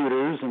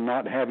computers and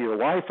not have your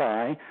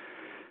Wi-Fi.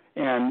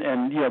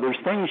 And there's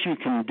things you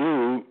can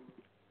do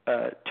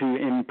to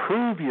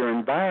improve your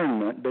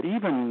environment, but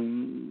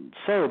even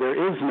so,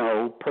 there is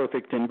no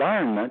perfect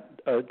environment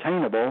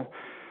attainable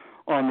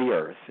on the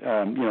Earth.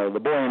 The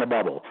boy in a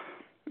bubble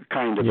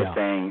kind of a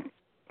thing.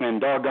 And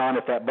doggone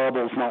if that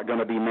bubble's not going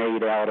to be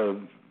made out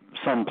of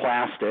some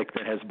plastic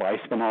that has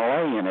bisphenol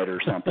A in it or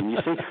something. You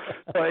see,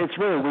 it's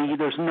really,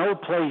 there's no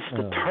place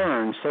to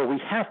turn, so we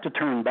have to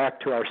turn back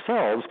to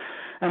ourselves.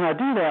 And I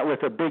do that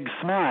with a big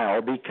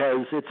smile,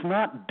 because it's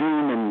not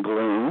doom and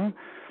gloom.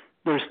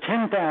 There's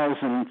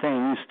 10,000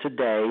 things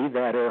today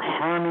that are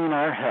harming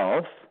our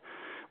health.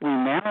 We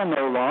now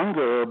no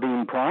longer are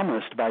being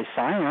promised by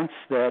science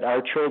that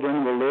our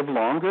children will live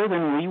longer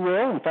than we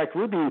will. In fact,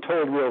 we're being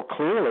told real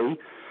clearly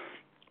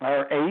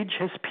our age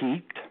has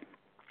peaked.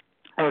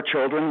 Our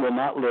children will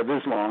not live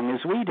as long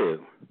as we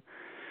do.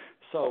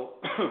 So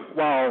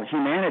while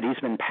humanity's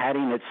been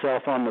patting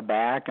itself on the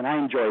back, and I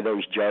enjoy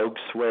those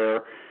jokes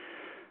where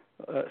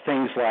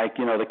things like,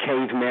 the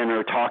cavemen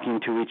are talking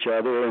to each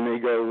other and they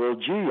go, well,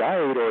 gee,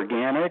 I ate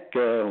organic,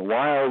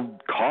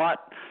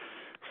 wild-caught,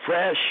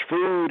 fresh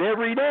food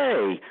every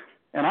day,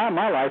 and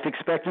my life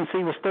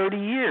expectancy was 30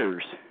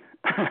 years.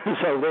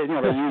 So they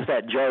use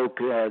that joke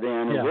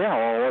then. Yeah.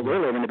 Well,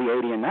 we're living to be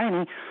 80 and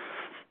 90,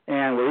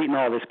 and we're eating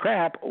all this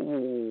crap.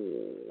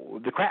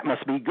 Ooh, the crap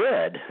must be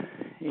good,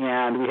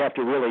 and we have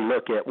to really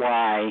look at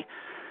why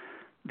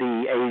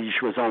the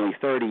age was only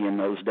 30 in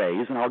those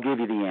days, and I'll give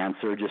you the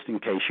answer just in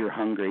case you're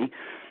hungry.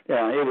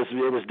 It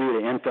was due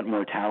to infant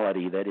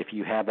mortality, that if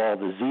you have all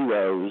the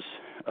zeros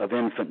of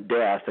infant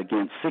death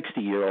against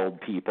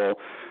 60-year-old people,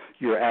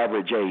 your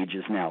average age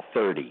is now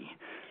 30.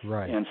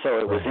 Right. And so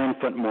it was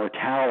infant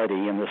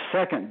mortality. And the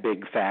second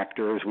big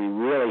factor is we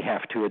really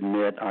have to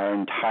admit our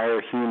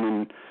entire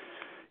human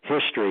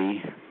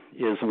history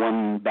is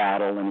one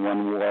battle and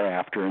one war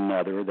after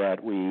another,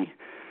 that we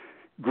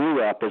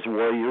grew up as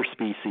warrior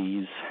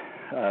species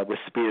with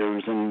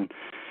spears and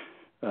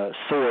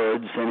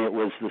swords, and it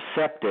was the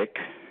septic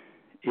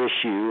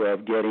issue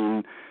of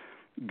getting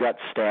gut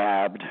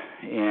stabbed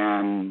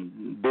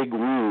and big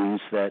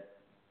wounds that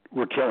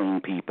were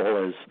killing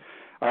people, as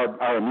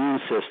our immune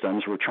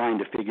systems were trying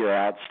to figure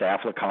out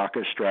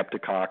Staphylococcus,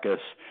 Streptococcus,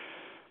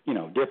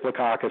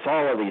 Diplococcus,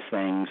 all of these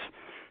things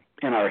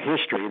in our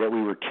history, that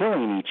we were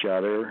killing each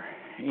other,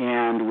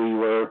 and we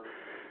were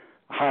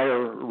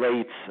higher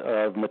rates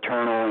of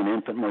maternal and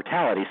infant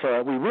mortality.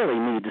 So we really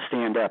need to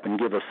stand up and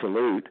give a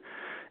salute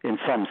in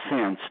some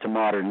sense to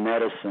modern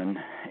medicine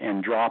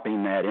and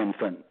dropping that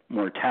infant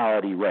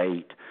mortality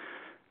rate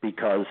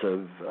because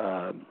of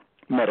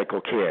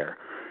medical care.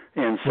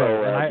 And so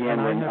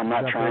I'm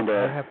not trying to.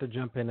 I have to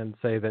jump in and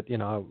say that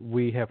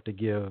we have to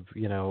give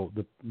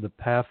the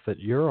path that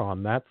you're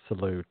on that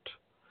salute,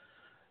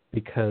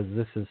 because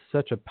this is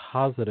such a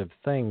positive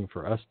thing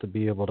for us to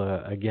be able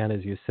to, again,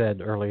 as you said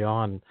early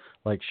on,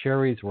 like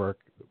Sherry's work,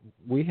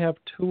 we have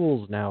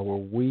tools now where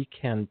we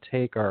can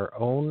take our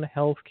own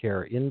health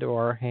care into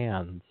our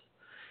hands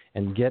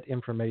and get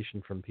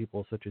information from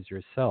people such as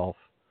yourself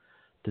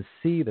to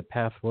see the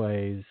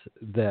pathways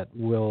that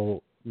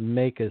will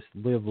make us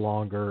live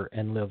longer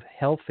and live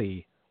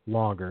healthy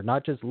longer,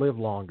 not just live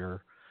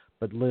longer,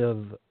 but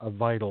live a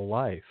vital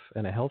life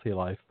and a healthy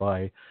life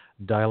by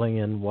dialing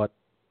in what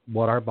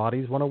our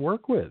bodies want to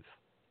work with,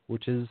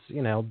 which is,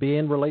 be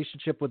in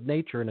relationship with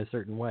nature in a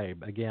certain way.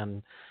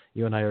 Again,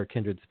 you and I are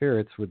kindred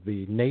spirits with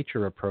the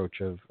nature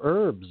approach of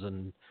herbs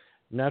and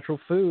natural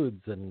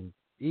foods and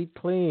eat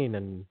clean.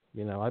 And,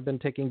 I've been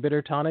taking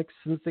bitter tonics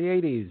since the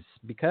 80s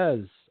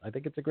because I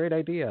think it's a great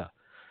idea.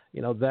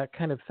 That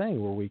kind of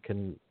thing where we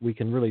can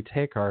really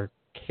take our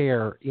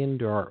care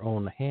into our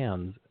own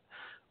hands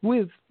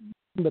with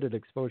limited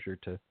exposure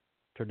to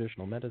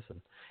traditional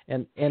medicine.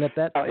 And at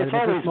that it's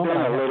always been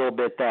a little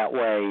bit that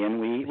way, and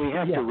we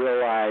have to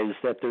realize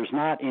that there's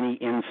not any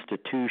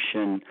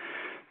institution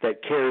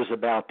that cares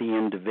about the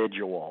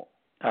individual.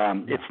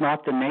 It's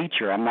not the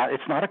nature.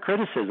 It's not a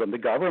criticism. The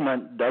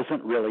government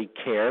doesn't really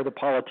care. The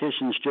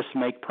politicians just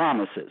make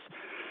promises.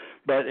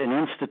 But an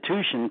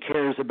institution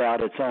cares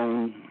about its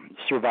own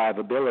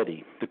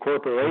survivability. The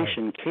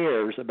corporation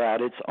cares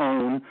about its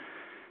own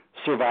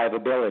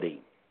survivability.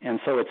 And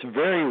so it's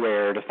very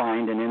rare to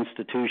find an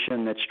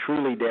institution that's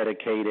truly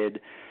dedicated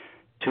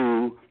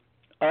to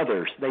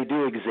others. They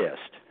do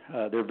exist.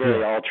 They're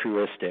very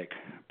altruistic.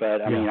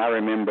 But, I mean, I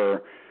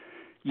remember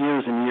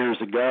years and years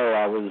ago,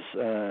 I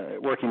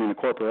was working in a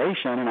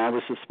corporation, and I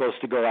was supposed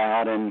to go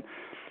out and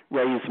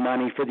raise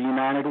money for the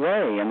United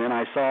Way. And then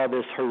I saw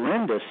this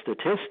horrendous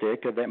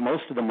statistic that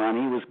most of the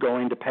money was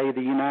going to pay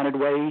the United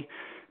Way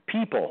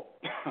people,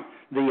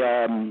 the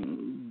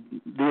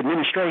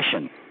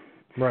administration.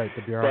 Right,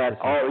 the bureaucracy.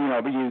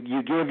 But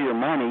you give your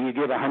money, you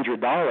give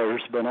 $100,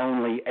 but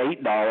only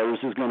 $8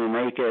 is going to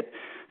make it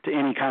to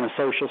any kind of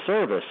social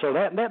service. So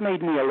that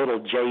made me a little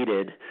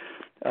jaded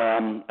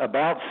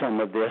about some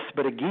of this.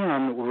 But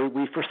again,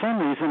 we for some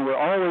reason we're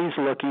always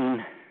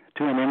looking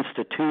to an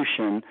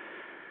institution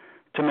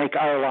to make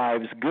our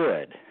lives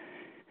good.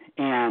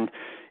 And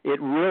it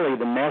really,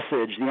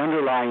 the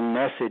underlying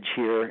message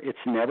here, it's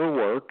never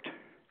worked.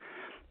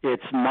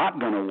 It's not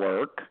going to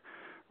work.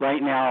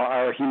 Right now,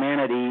 our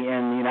humanity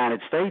in the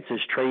United States is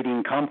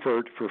trading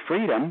comfort for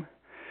freedom,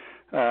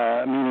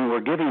 meaning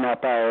we're giving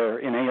up our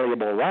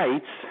inalienable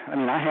rights. I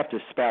mean, I have to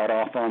spout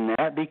off on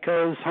that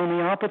because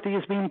homeopathy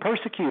is being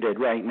persecuted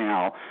right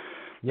now.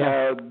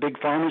 Yeah. Big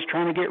Pharma is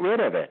trying to get rid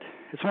of it.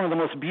 It's one of the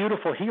most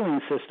beautiful healing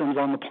systems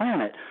on the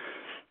planet.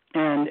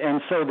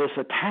 And so this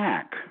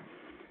attack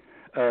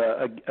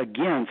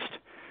against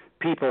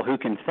people who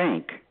can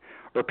think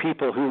or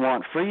people who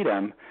want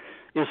freedom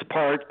is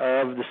part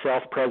of the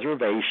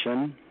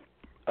self-preservation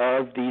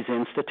of these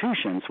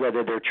institutions,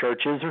 whether they're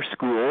churches or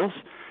schools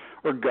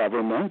or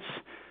governments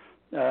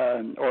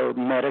or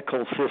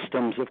medical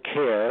systems of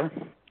care.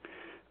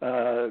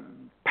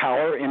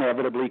 Power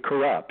inevitably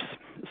corrupts.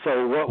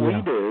 So what we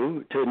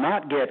do to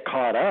not get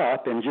caught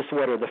up in just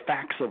what are the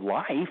facts of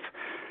life,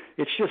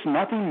 it's just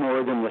nothing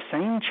more than the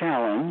same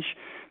challenge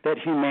that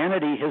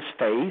humanity has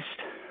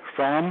faced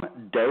from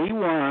day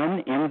one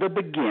in the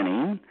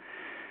beginning.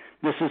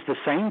 This is the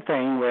same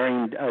thing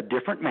wearing a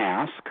different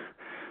mask.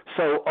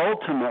 So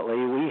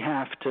ultimately, we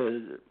have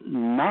to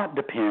not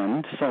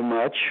depend so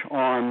much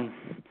on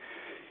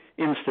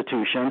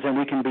institutions, and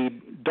we can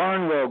be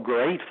darn well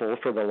grateful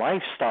for the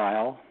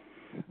lifestyle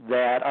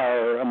that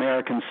our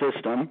American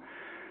system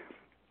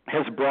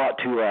has brought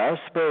to us.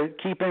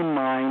 But keep in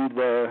mind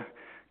the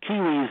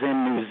Kiwis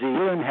in New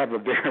Zealand have a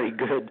very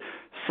good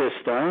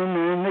system,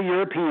 and the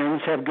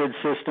Europeans have good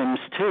systems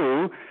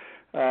too.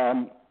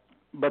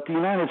 But the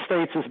United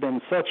States has been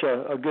such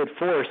a good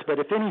force. But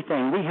if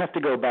anything, we have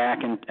to go back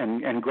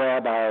and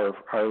grab our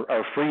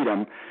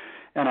freedom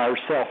and our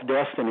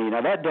self-destiny.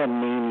 Now, that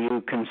doesn't mean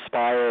you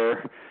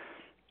conspire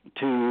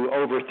to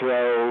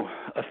overthrow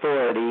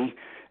authority,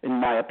 in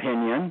my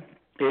opinion.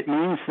 It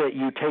means that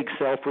you take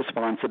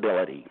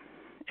self-responsibility.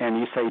 And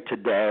you say,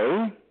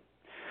 today,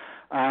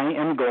 I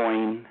am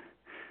going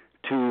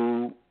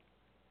to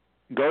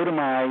go to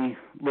my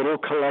little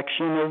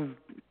collection of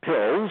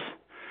pills,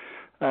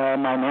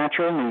 my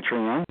natural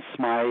nutrients,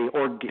 my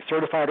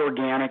certified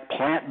organic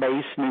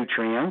plant-based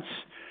nutrients,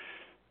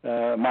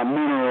 my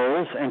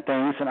minerals and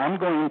things, and I'm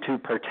going to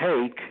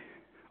partake,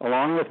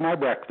 along with my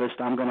breakfast,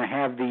 I'm going to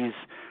have these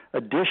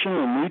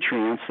additional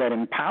nutrients that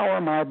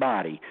empower my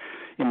body,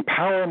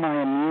 empower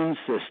my immune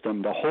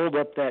system to hold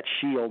up that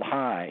shield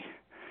high.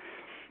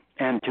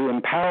 and to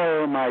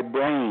empower my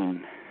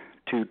brain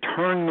to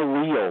turn the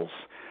wheels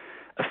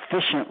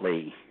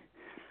efficiently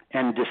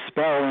and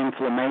dispel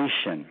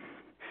inflammation,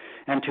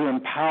 and to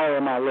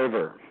empower my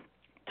liver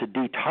to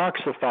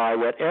detoxify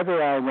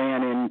whatever I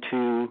ran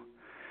into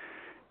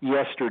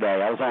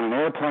yesterday. I was on an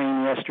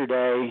airplane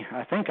yesterday.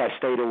 I think I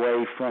stayed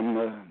away from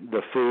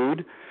the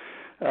food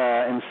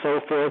and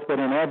so forth, but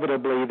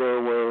inevitably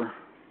there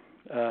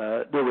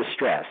was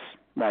stress,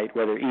 right?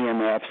 Whether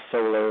EMF,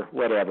 solar,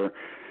 whatever.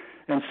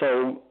 And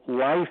so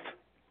life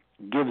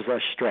gives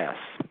us stress.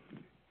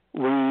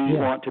 We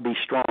want to be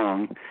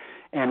strong,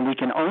 and we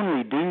can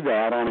only do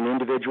that on an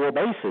individual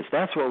basis.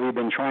 That's what we've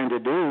been trying to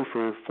do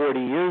for 40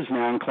 years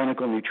now in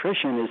clinical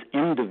nutrition, is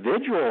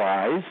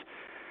individualize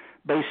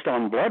based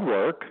on blood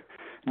work.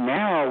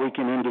 Now we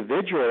can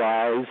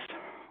individualize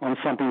on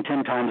something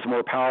 10 times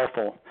more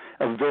powerful,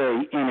 a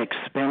very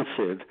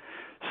inexpensive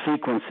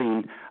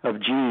sequencing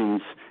of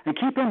genes. And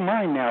keep in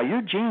mind now,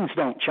 your genes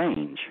don't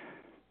change.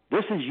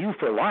 This is you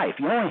for life.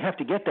 You only have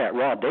to get that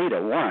raw data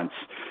once.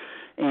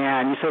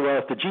 And you say, well,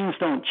 if the genes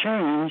don't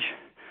change,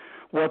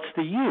 what's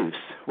the use?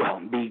 Well,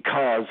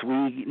 because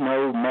we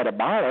know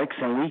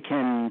metabolics and we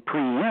can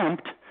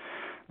preempt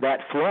that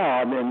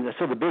flaw. And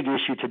so the big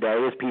issue today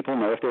is people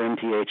know if they're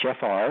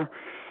MTHFR,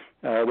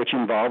 which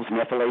involves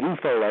methylating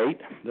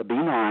folate, the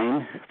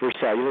B9, for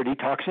cellular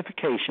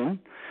detoxification,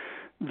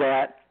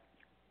 that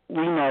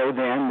we know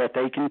then that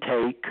they can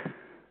take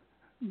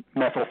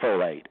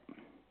methylfolate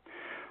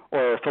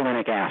or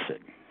folinic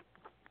acid.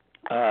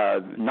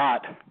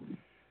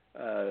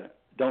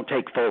 Don't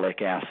take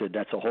folic acid.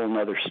 That's a whole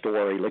other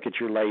story. Look at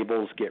your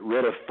labels. Get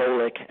rid of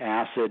folic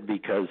acid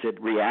because it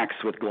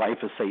reacts with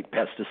glyphosate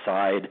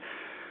pesticide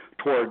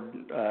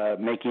toward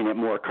making it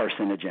more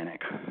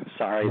carcinogenic.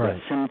 Sorry, right.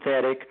 The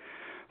synthetic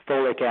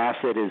folic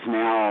acid is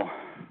now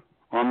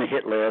on the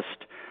hit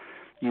list.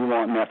 You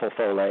want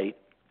methylfolate.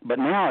 But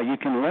now you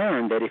can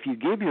learn that if you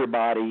give your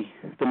body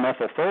the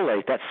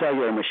methylfolate, that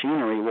cellular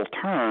machinery will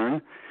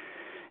turn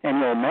and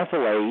you'll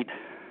methylate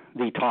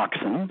the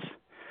toxins.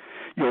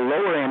 You'll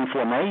lower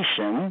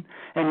inflammation,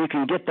 and you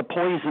can get the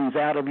poisons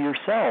out of your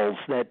cells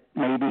that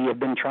maybe have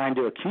been trying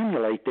to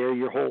accumulate there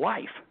your whole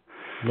life.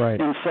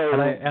 Right. And so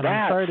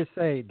I'm sorry to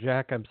say,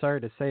 Jack, I'm sorry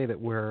to say that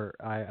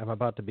I'm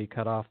about to be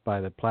cut off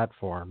by the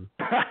platform.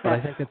 But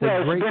I think it's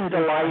well, a great. It's been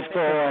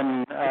delightful,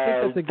 and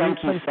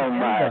thank you so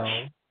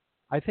much.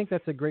 I think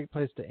that's a great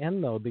place to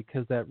end, though,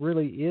 because that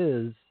really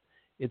is.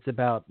 It's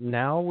about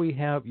now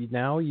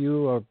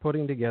you are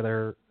putting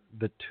together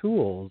the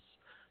tools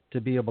to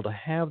be able to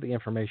have the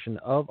information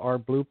of our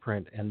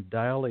blueprint and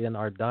dial in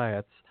our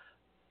diets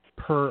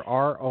per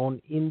our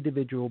own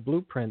individual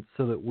blueprint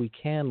so that we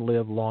can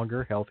live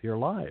longer, healthier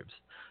lives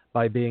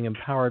by being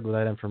empowered with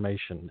that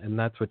information. And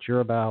that's what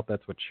you're about.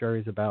 That's what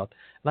Sherry's about.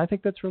 And I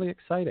think that's really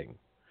exciting.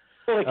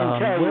 Well, I can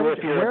tell you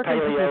if you're a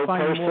paleo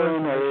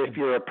person or if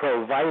you're a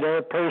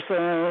pro-vita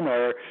person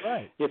or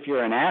if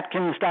you're an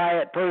Atkins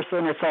diet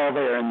person, it's all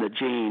there in the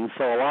genes.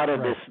 So a lot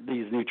of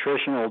these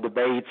nutritional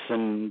debates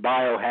and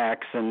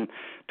biohacks and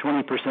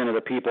 20% of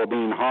the people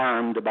being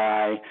harmed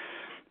by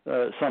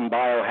some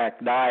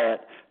biohack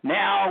diet,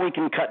 now we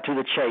can cut to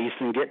the chase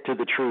and get to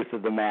the truth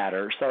of the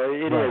matter. So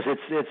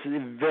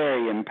it's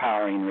very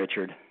empowering,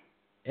 Richard.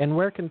 And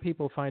where can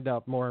people find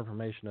out more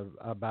information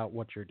about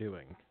what you're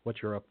doing,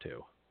 what you're up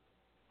to?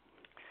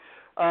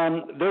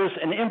 There's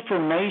an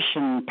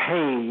information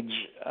page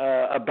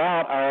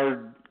about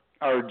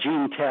our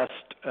gene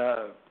test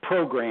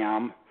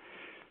program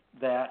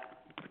that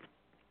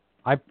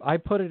I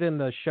put it in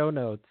the show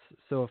notes.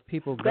 So if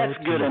people go that's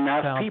good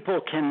enough.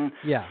 People can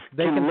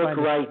they can look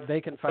find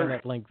they can find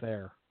that link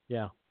there.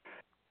 Yeah.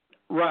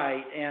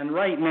 Right, and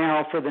right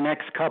now for the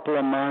next couple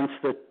of months,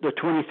 the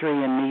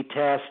 23andMe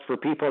test for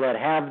people that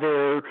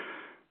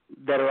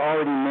that are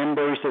already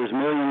members, there's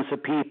millions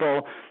of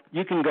people.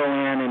 You can go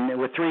in and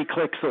with 3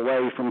 clicks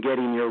away from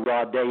getting your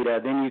raw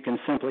data, then you can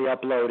simply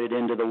upload it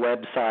into the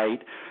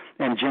website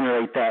and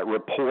generate that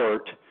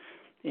report.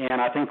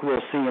 And I think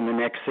we'll see in the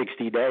next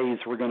 60 days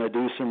we're going to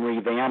do some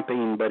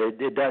revamping, but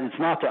it's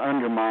not to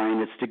undermine,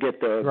 it's to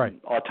get the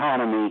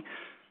autonomy.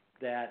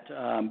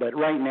 But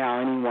right now,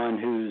 anyone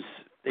who's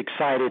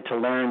excited to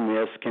learn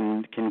this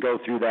can go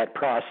through that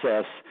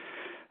process,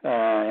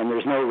 and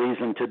there's no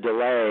reason to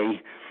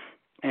delay.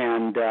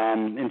 And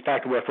in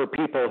fact, for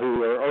people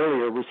who are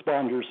earlier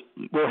responders,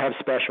 we'll have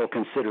special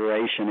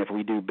consideration if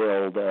we do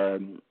build a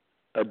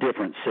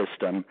different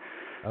system.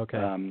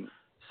 Okay.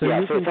 We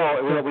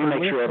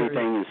make sure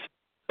everything is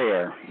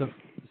fair.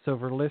 So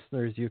for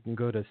listeners, you can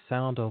go to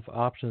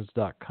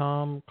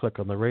soundhealthoptions.com, click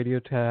on the radio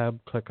tab,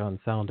 click on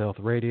Sound Health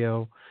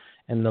Radio,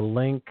 and the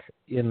link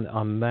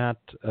on that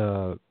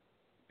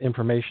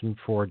information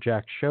for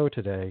Jack's show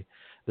today,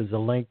 there's a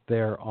link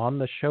there on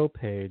the show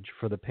page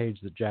for the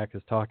page that Jack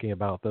is talking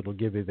about that'll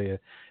give you the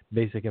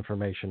basic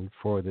information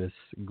for this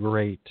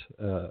great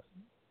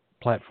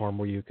platform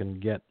where you can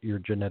get your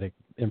genetic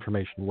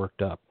information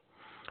worked up.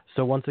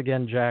 So once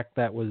again, Jack,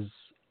 that was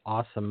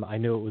awesome. I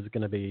knew it was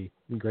going to be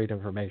great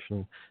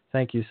information.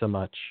 Thank you so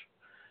much.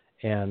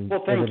 And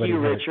well, thank you,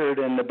 Richard,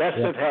 and the best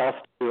Yep. of health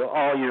to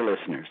all your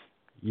listeners.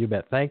 You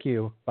bet. Thank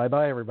you.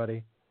 Bye-bye,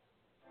 everybody.